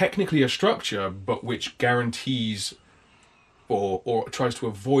technically a structure, but which guarantees or tries to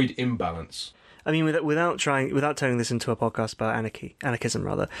avoid imbalance. I mean, without turning this into a podcast about anarchism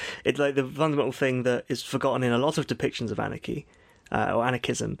rather, it's like the fundamental thing that is forgotten in a lot of depictions of anarchy, or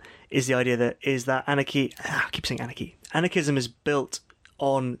anarchism, is the idea that anarchy. I keep saying anarchy. Anarchism is built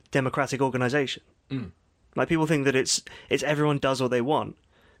on democratic organisation. Like, people think that it's everyone does what they want.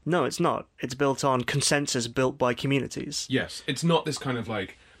 No, it's not. It's built on consensus built by communities. Yes, it's not this kind of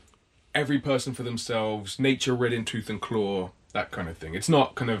like every person for themselves, nature red in tooth and claw, that kind of thing. It's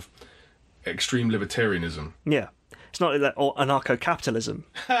not kind of extreme libertarianism. Yeah. It's not like or anarcho-capitalism.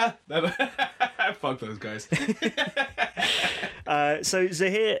 Fuck those guys. So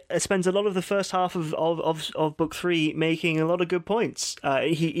Zahir spends a lot of the first half of book 3 making a lot of good points.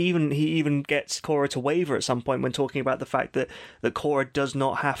 He even gets Korra to waver at some point when talking about the fact that Korra does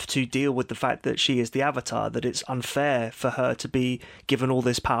not have to deal with the fact that she is the Avatar, that it's unfair for her to be given all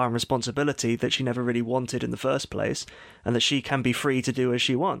this power and responsibility that she never really wanted in the first place, and that she can be free to do as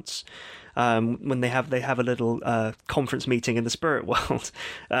she wants. When they have a little conference meeting in the spirit world.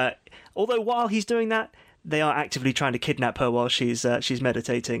 Although while he's doing that, they are actively trying to kidnap her while she's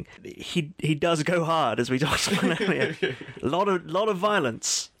meditating. He does go hard, as we talked about earlier. A lot of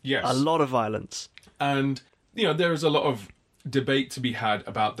violence. Yes, a lot of violence. And there is a lot of debate to be had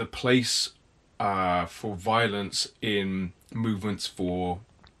about the place for violence in movements for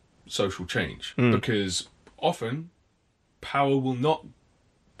social change, because often power will not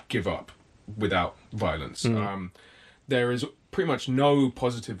give up without violence. There is pretty much no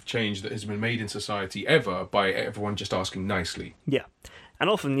positive change that has been made in society ever by everyone just asking nicely. Yeah. And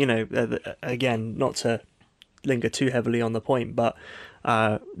often, again, not to linger too heavily on the point, but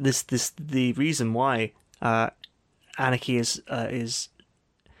the reason why anarchy is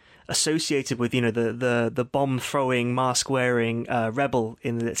associated with the bomb throwing, mask wearing rebel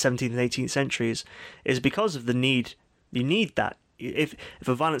in the 17th and 18th centuries is because of the need. You need that. If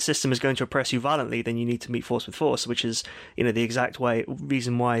a violent system is going to oppress you violently, then you need to meet force with force, which is the exact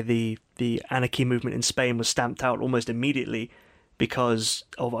reason why the anarchy movement in Spain was stamped out almost immediately, because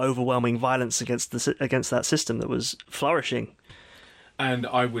of overwhelming violence against that system that was flourishing. And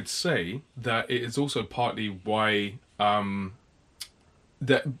I would say that it is also partly why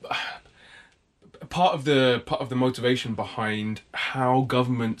that part of the motivation behind how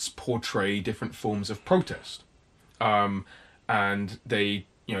governments portray different forms of protest. And they,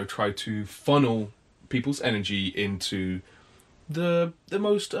 try to funnel people's energy into the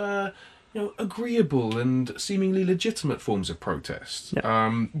most, agreeable and seemingly legitimate forms of protest,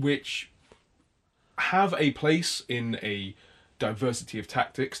 which have a place in a diversity of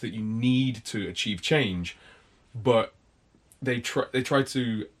tactics that you need to achieve change, but they try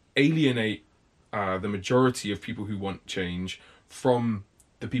to alienate the majority of people who want change from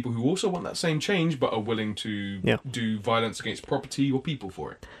the people who also want that same change but are willing to do violence against property or people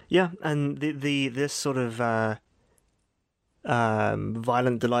for it. Yeah, and this sort of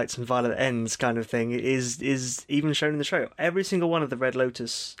violent delights and violent ends kind of thing is even shown in the show. Every single one of the Red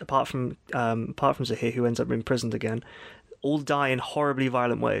Lotus, apart from Zahir, who ends up imprisoned again, all die in horribly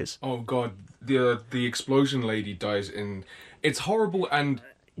violent ways. Oh god, the explosion lady dies in... It's horrible and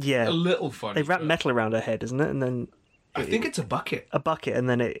a little funny. They wrap metal around her head, isn't it? And then... I think it's a bucket. And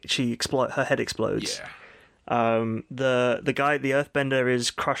then her head explodes. Yeah. The guy, the Earthbender, is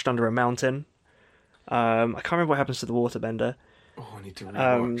crushed under a mountain. I can't remember what happens to the Waterbender. Oh, I need to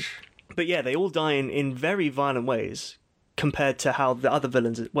rewatch. But yeah, they all die in very violent ways compared to how the other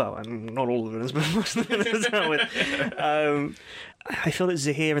villains... Well, not all the villains, but most of the villains are with. I feel that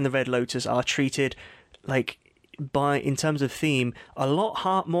Zahir and the Red Lotus are treated like... in terms of theme, a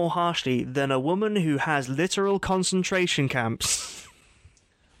lot more harshly than a woman who has literal concentration camps.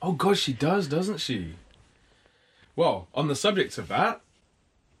 Oh god, she does, doesn't she? Well, on the subject of that,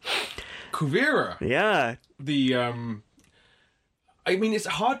 Kuvira. Yeah. I mean, it's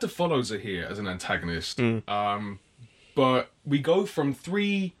hard to follow Zahir as an antagonist, but we go from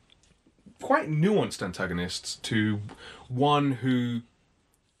three quite nuanced antagonists to one who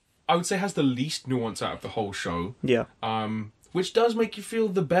I would say has the least nuance out of the whole show. Yeah. Which does make you feel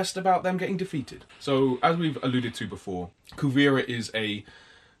the best about them getting defeated. So, as we've alluded to before, Kuvira is a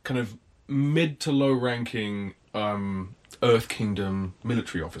kind of mid to low ranking Earth Kingdom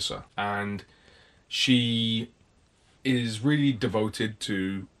military officer. And she is really devoted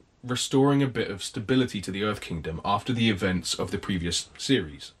to restoring a bit of stability to the Earth Kingdom after the events of the previous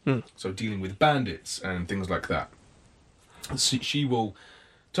series. So, dealing with bandits and things like that. She will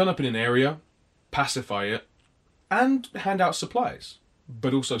turn up in an area, pacify it, and hand out supplies,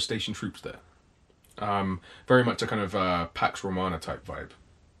 but also station troops there. Very much a kind of Pax Romana type vibe.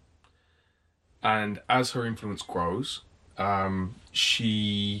 And as her influence grows,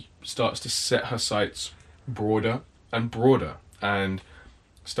 she starts to set her sights broader and broader, and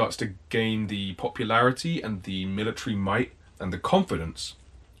starts to gain the popularity and the military might and the confidence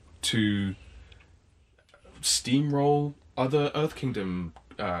to steamroll other Earth Kingdom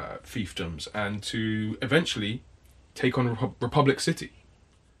fiefdoms and to eventually take on Republic City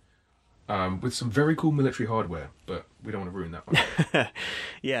with some very cool military hardware, but we don't want to ruin that one.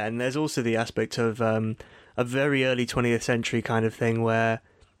 Yeah, and there's also the aspect of a very early 20th century kind of thing where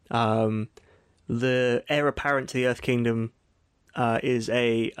the heir apparent to the Earth Kingdom is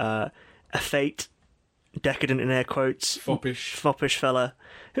a fate, decadent in air quotes, foppish fella,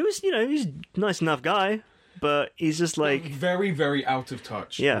 who's, he's a nice enough guy, but he's just like very, very out of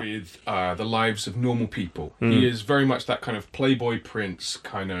touch with the lives of normal people. He is very much that kind of playboy prince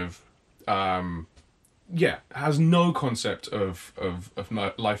kind of, has no concept of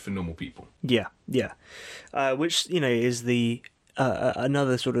life for normal people. Yeah. Which, is the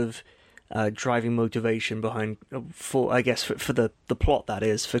another sort of driving motivation behind, for the plot, that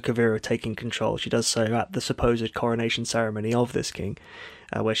is, for Kuvira taking control. She does so at the supposed coronation ceremony of this king,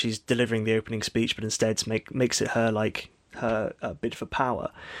 where she's delivering the opening speech, but instead makes it her bid for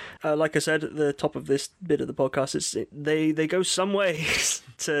power. Like I said at the top of this bit of the podcast, they go some ways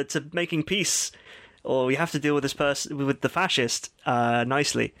to making peace, or we have to deal with this person, with the fascist,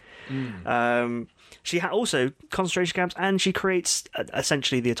 nicely. She also concentration camps, and she creates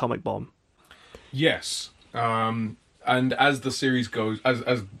essentially the atomic bomb. Yes, and as the series goes,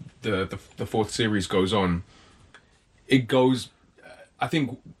 as the fourth series goes on, it goes. I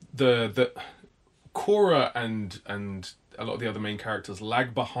think the Korra and a lot of the other main characters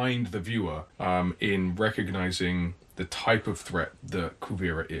lag behind the viewer in recognizing the type of threat that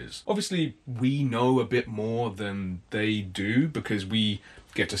Kuvira is. Obviously, we know a bit more than they do because we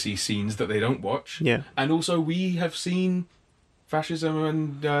get to see scenes that they don't watch. Yeah. And also we have seen fascism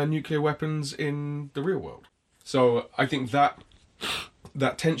and nuclear weapons in the real world. So I think that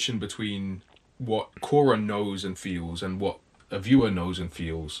tension between what Korra knows and feels and what a viewer knows and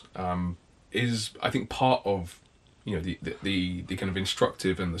feels is, I think, part of the kind of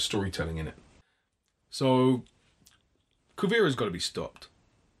instructive and the storytelling in it. So Kuvira's got to be stopped,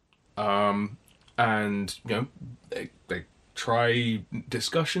 and they try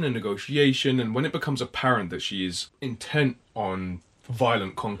discussion and negotiation, and when it becomes apparent that she is intent on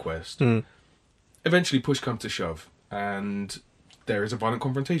violent conquest, eventually push comes to shove, and there is a violent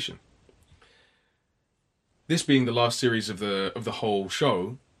confrontation. This being the last series of the whole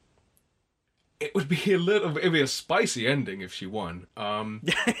show, it would be a spicy ending if she won.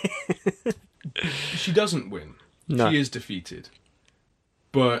 She doesn't win. No. She is defeated.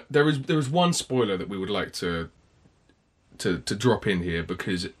 But there is one spoiler that we would like to drop in here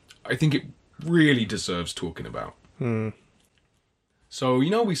because I think it really deserves talking about. So,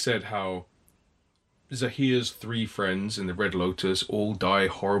 we said how Zahir's 3 friends in the Red Lotus all die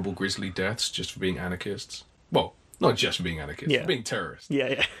horrible grisly deaths just for being anarchists. Well, not just for being anarchists, for being terrorists.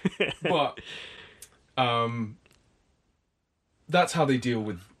 Yeah. But that's how they deal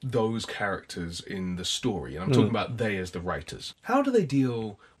with those characters in the story. And I'm talking about they as the writers. How do they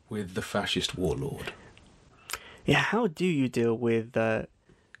deal with the fascist warlord? Yeah, how do you deal with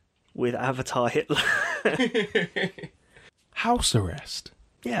Avatar Hitler? House arrest.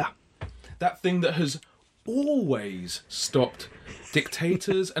 Yeah. That thing that has always stopped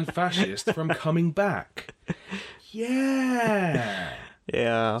dictators and fascists from coming back. Yeah.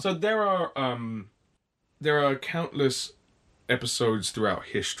 Yeah. So there are countless episodes throughout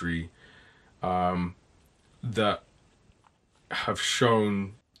history that have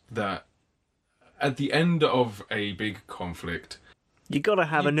shown that at the end of a big conflict, you gotta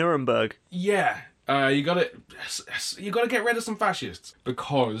have a Nuremberg. Yeah. You gotta get rid of some fascists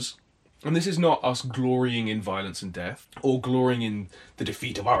because, and this is not us glorying in violence and death or glorying in the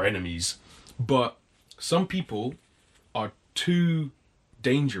defeat of our enemies, but some people are too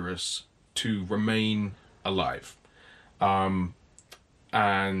dangerous to remain alive. And,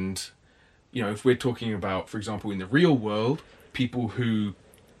 you know, if we're talking about, for example, in the real world, people who,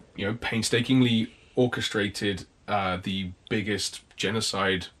 you know, painstakingly orchestrated the biggest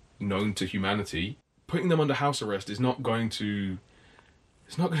genocide known to humanity, putting them under house arrest is not going to...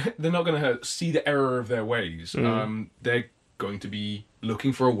 they're not going to see the error of their ways. They're going to be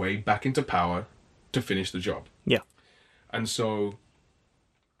looking for a way back into power to finish the job. Yeah. And so,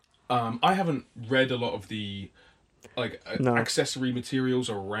 I haven't read a lot of the accessory materials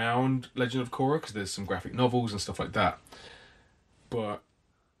around Legend of Korra, because there's some graphic novels and stuff like that. But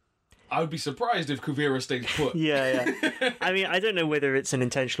I would be surprised if Kuvira stays put. Yeah. I mean, I don't know whether it's an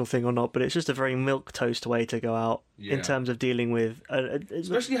intentional thing or not, but it's just a very milquetoast way to go out in terms of dealing with...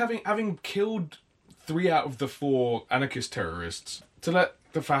 especially having killed 3 out of the 4 anarchist terrorists, to let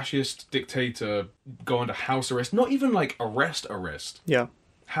the fascist dictator go under house arrest, not even like arrest. Yeah.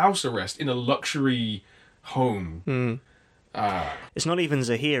 House arrest in a luxury home. It's not even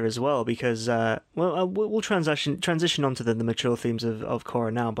Zahir as well, because we'll transition onto the mature themes of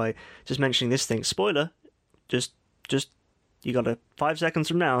Korra now by just mentioning this thing. Spoiler, just you got 5 seconds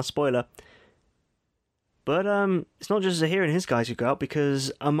from now. Spoiler. But it's not just Zahir and his guys who go out,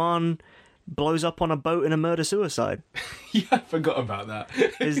 because Amon blows up on a boat in a murder-suicide. Yeah, I forgot about that.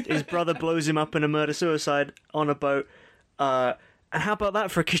 His brother blows him up in a murder-suicide on a boat. And how about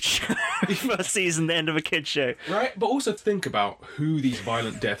that for a kid's show? First season, the end of a kid's show. Right, but also think about who these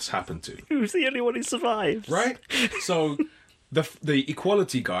violent deaths happen to. Who's the only one who survives? Right? So, the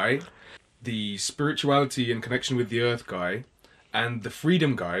equality guy, the spirituality and connection with the earth guy, and the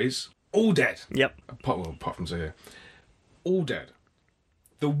freedom guys, all dead. Yep. Apart from Zahir. All dead.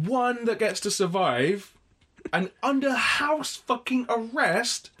 The one that gets to survive and under house fucking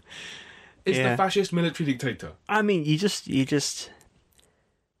arrest is the fascist military dictator. I mean, you just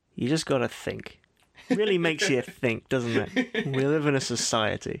gotta think. It really makes you think, doesn't it? We live in a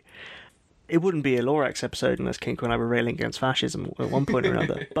society. It wouldn't be a Lorax episode unless Kinko and I were railing against fascism at one point or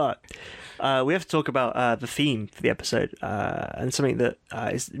another. But we have to talk about the theme for the episode, and something that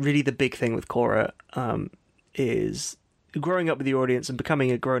is really the big thing with Korra is growing up with the audience and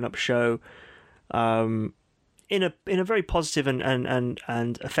becoming a grown-up show in a very positive and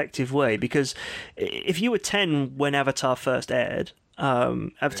effective way. Because if you were 10 when Avatar first aired,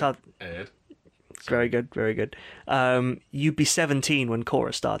 very good. You'd be 17 when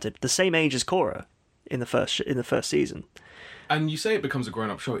Korra started, the same age as Korra in the first season. And you say it becomes a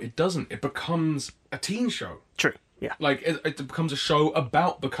grown-up show. It doesn't. It becomes a teen show. True. Yeah. Like it becomes a show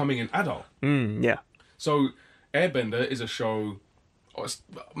about becoming an adult. Yeah. So Airbender is a show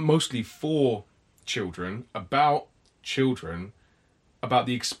mostly for children, about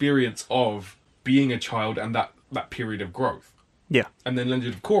the experience of being a child and that period of growth. Yeah. And then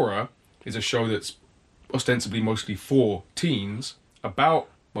Legend of Korra is a show that's ostensibly mostly for teens, about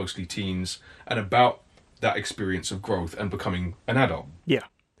mostly teens, and about that experience of growth and becoming an adult. Yeah.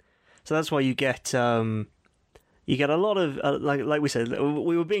 So that's why you get a lot of like we said,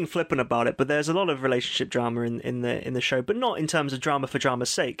 we were being flippant about it, but there's a lot of relationship drama in the show, but not in terms of drama for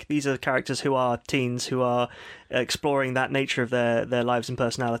drama's sake. These are characters who are teens, who are exploring that nature of their lives and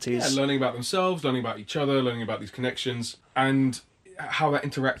personalities. Yeah, learning about themselves, learning about each other, learning about these connections, and how that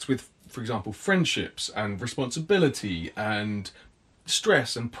interacts with, for example, friendships and responsibility and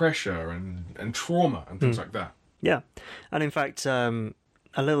stress and pressure and trauma and things like that. Yeah, and in fact, a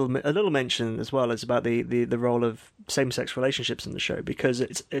little mention as well is about the role of same-sex relationships in the show, because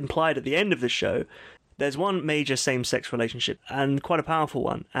it's implied at the end of the show there's one major same-sex relationship, and quite a powerful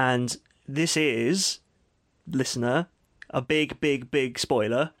one, and this is, listener, a big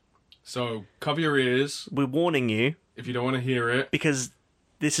spoiler. So cover your ears. We're warning you if you don't want to hear it, because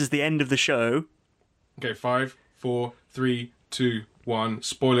this is the end of the show. Okay, 5, 4, 3, 2, 1.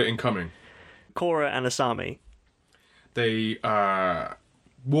 Spoiler incoming. Korra and Asami, they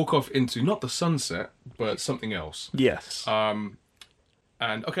walk off into not the sunset, but something else. Yes. And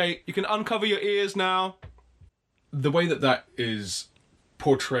okay, you can uncover your ears now. The way that is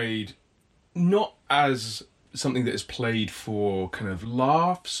portrayed, not as something that is played for kind of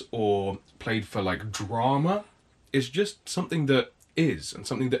laughs or played for like drama, is just something that is, and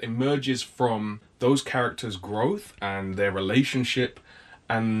something that emerges from those characters' growth and their relationship,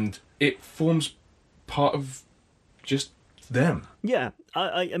 and it forms part of just them. Yeah,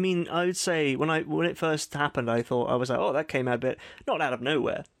 I mean, I would say when it first happened, I was like, oh, that came out a bit not out of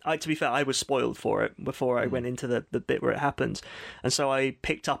nowhere. To be fair, I was spoiled for it before I went into the bit where it happens, and so I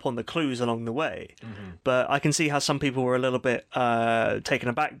picked up on the clues along the way. But I can see how some people were a little bit taken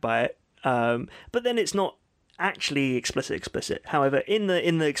aback by it. But then it's not actually explicit. However, in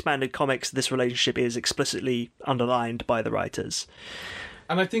the expanded comics, this relationship is explicitly underlined by the writers.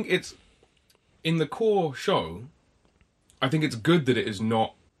 And I think it's, in the core show, I think it's good that it is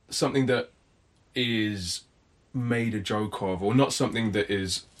not something that is made a joke of, or not something that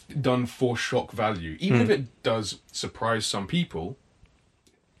is done for shock value. Even if it does surprise some people,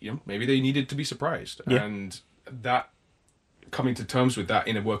 maybe they needed to be surprised. Yeah. And that, coming to terms with that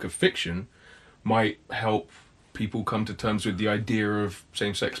in a work of fiction might help people come to terms with the idea of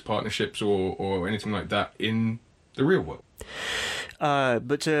same-sex partnerships or anything like that in the real world.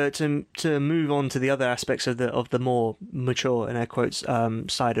 But to move on to the other aspects of the more mature, in air quotes,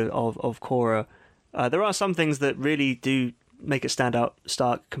 side of Korra, there are some things that really do make it stand out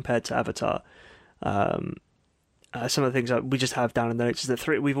stark compared to Avatar. Some of the things that we just have down in the notes is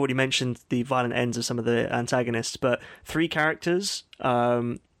that we've already mentioned the violent ends of some of the antagonists, but 3 characters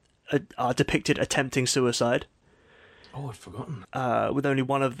are depicted attempting suicide. Oh, I'd forgotten. With only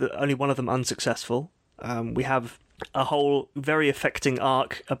one of them unsuccessful. We have a whole very affecting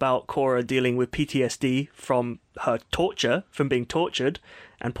arc about Korra dealing with PTSD from her torture, from being tortured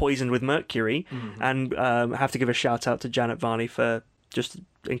and poisoned with mercury, and have to give a shout out to Janet Varney for just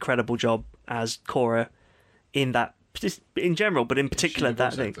incredible job as Korra in that, just in general, but in particular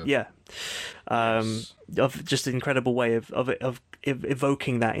that thing. Yeah. Of just an incredible way of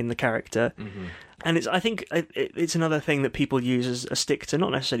evoking that in the character. And I think it's another thing that people use as a stick to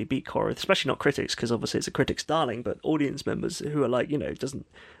not necessarily beat Korra, especially not critics, because obviously it's a critic's darling, but audience members who are like, it doesn't,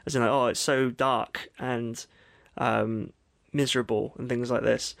 as in like, oh, it's so dark and miserable and things like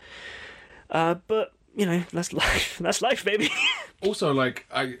this. But that's life. That's life, baby. Also, like,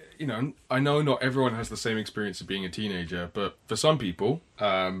 I know not everyone has the same experience of being a teenager, but for some people,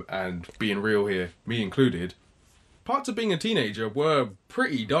 and being real here, me included, parts of being a teenager were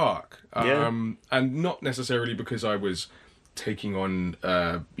pretty dark. And not necessarily because I was taking on,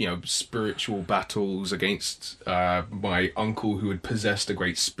 spiritual battles against my uncle who had possessed a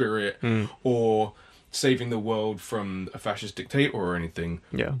great spirit, or saving the world from a fascist dictator or anything.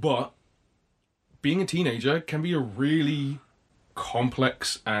 Yeah. But being a teenager can be a really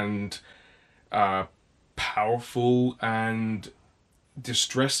complex and powerful and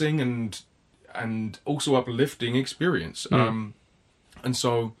distressing and also uplifting experience. And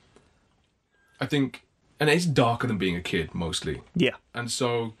so I think, and it's darker than being a kid mostly. Yeah. And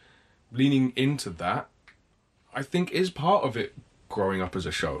so leaning into that, I think, is part of it growing up as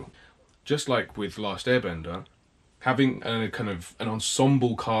a show. Just like with Last Airbender, having a kind of an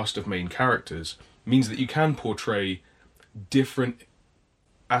ensemble cast of main characters means that you can portray different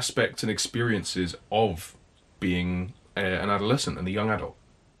aspects and experiences of being an adolescent and a young adult.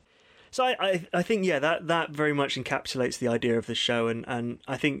 So I think, that very much encapsulates the idea of the show, and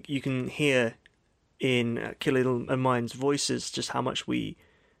I think you can hear in Khalil and mine's voices just how much we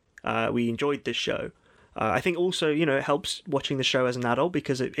enjoyed this show. I think also, it helps watching the show as an adult,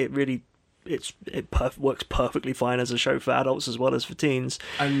 because it really works perfectly fine as a show for adults as well as for teens.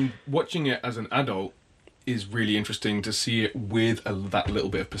 And watching it as an adult is really interesting to see it with that little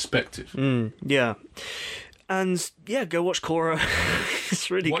bit of perspective. Yeah. And go watch Korra.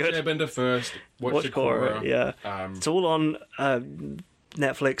 It's really good. Watch Airbender first. Watch Korra. Yeah. It's all on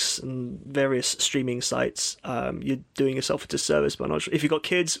Netflix and various streaming sites. You're doing yourself a disservice, but I'm not sure. If you've got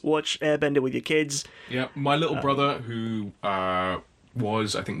kids, watch Airbender with your kids. Yeah. My little brother, who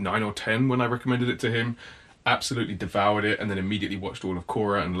was, I think, 9 or 10 when I recommended it to him, absolutely devoured it and then immediately watched all of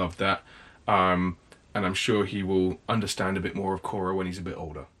Korra and loved that. And I'm sure he will understand a bit more of Korra when he's a bit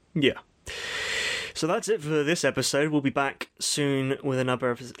older. Yeah. So that's it for this episode. We'll be back soon with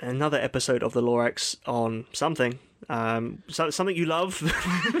another episode of the Lorax on something. Something you love.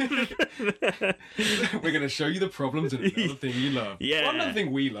 We're going to show you the problems and another thing you love. Yeah. Well, another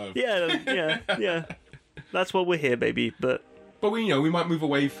thing we love. Yeah. That's what we're here, baby. But we might move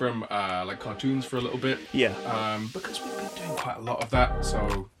away from like cartoons for a little bit. Yeah. Because we've been doing quite a lot of that,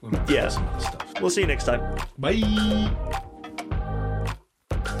 so we might do some other stuff. We'll see you next time. Bye.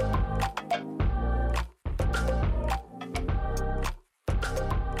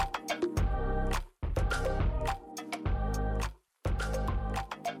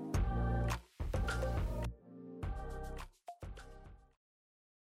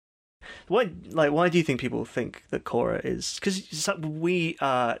 Why do you think people think that Korra is? Because we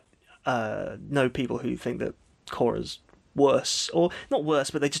know people who think that Korra's worse, or not worse,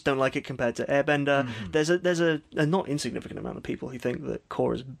 but they just don't like it compared to Airbender. Mm-hmm. There's a not insignificant amount of people who think that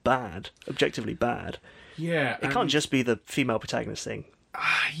Korra's bad, objectively bad. Yeah, it can't just be the female protagonist thing.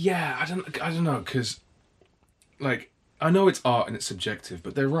 Yeah, I don't know, because like I know it's art and it's subjective,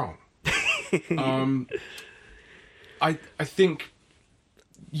 but they're wrong. I think,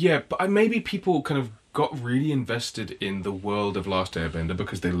 yeah, but maybe people kind of got really invested in the world of Last Airbender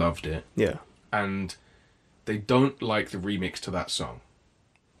because they loved it. Yeah. And they don't like the remix to that song.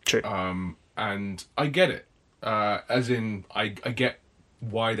 True. And I get it. As in, I get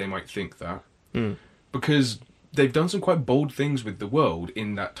why they might think that. Because they've done some quite bold things with the world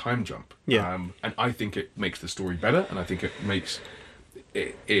in that time jump. Yeah. And I think it makes the story better, and I think it makes...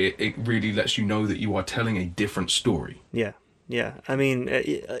 It really lets you know that you are telling a different story. Yeah. Yeah. I mean,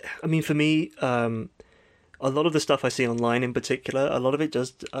 for me, a lot of the stuff I see online in particular, a lot of it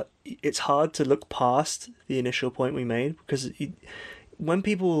just... it's hard to look past the initial point we made, because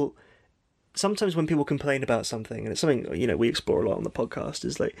sometimes when people complain about something, and it's something, you know, we explore a lot on the podcast,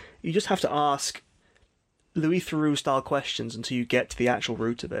 is like, you just have to ask Louis Theroux style questions until you get to the actual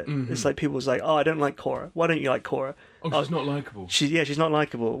root of it. It's like people's like, oh, I don't like Korra. Why don't you like Korra? Oh, she's not likable. She's not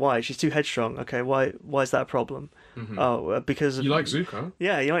likable. Why? She's too headstrong. Okay, why is that a problem? Oh, because... You like Zuko?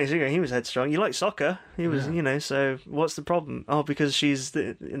 Yeah, you like Zuko. He was headstrong. You like Sokka. He was, you know, so what's the problem? Oh, because she's...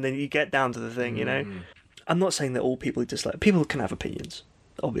 And then you get down to the thing, you know? I'm not saying that all people dislike... People can have opinions,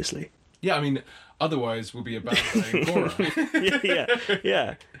 obviously. Yeah, I mean, otherwise we'll be about playing Korra.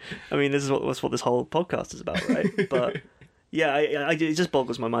 yeah. I mean, this is what this whole podcast is about, right? But yeah, it just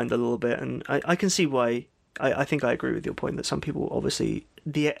boggles my mind a little bit, and I can see why. I think I agree with your point that some people, obviously,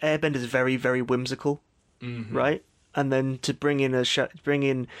 the Airbender is very, very whimsical, right? And then to bring in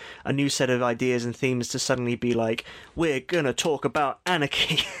a new set of ideas and themes to suddenly be like, we're gonna talk about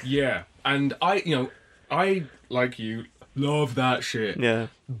anarchy. Yeah, and I like you love that shit. Yeah,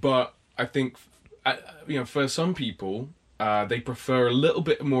 but I think, for some people, they prefer a little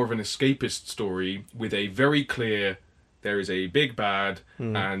bit more of an escapist story with a very clear, there is a big bad,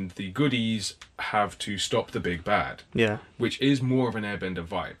 and the goodies have to stop the big bad. Yeah. Which is more of an Airbender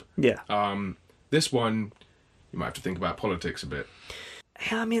vibe. Yeah. This one, you might have to think about politics a bit.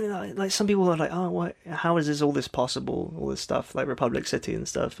 Yeah, I mean, like some people are like, oh, how is all this possible? All this stuff, like Republic City and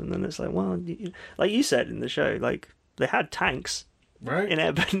stuff. And then it's like, well, like you said in the show, like, they had tanks. Right. In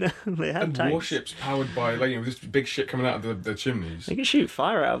Airbender, they had tanks. Warships powered by, this big shit coming out of the chimneys. They can shoot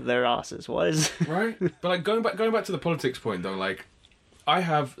fire out of their asses. Why is... Right? But like going back to the politics point though, like, I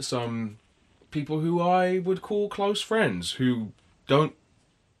have some people who I would call close friends who don't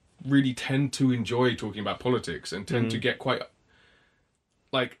really tend to enjoy talking about politics and tend to get quite,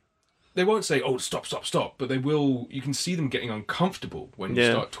 like, they won't say, oh, stop, but they will, you can see them getting uncomfortable when you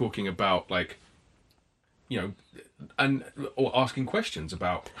start talking about, like, or asking questions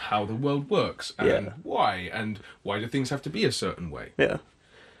about how the world works and why do things have to be a certain way. Yeah.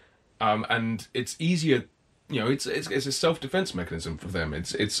 And it's easier, it's a self-defense mechanism for them.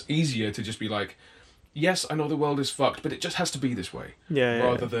 It's easier to just be like, yes, I know the world is fucked, but it just has to be this way.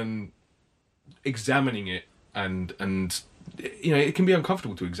 Rather than examining it and it can be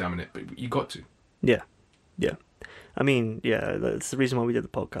uncomfortable to examine it, but you got to. Yeah. Yeah. I mean, yeah, that's the reason why we did the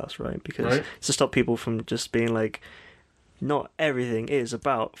podcast, right? Because it's to stop people from just being like, not everything is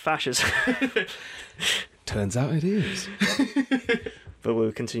about fascism. Turns out it is. But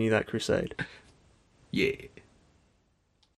we'll continue that crusade. Yeah.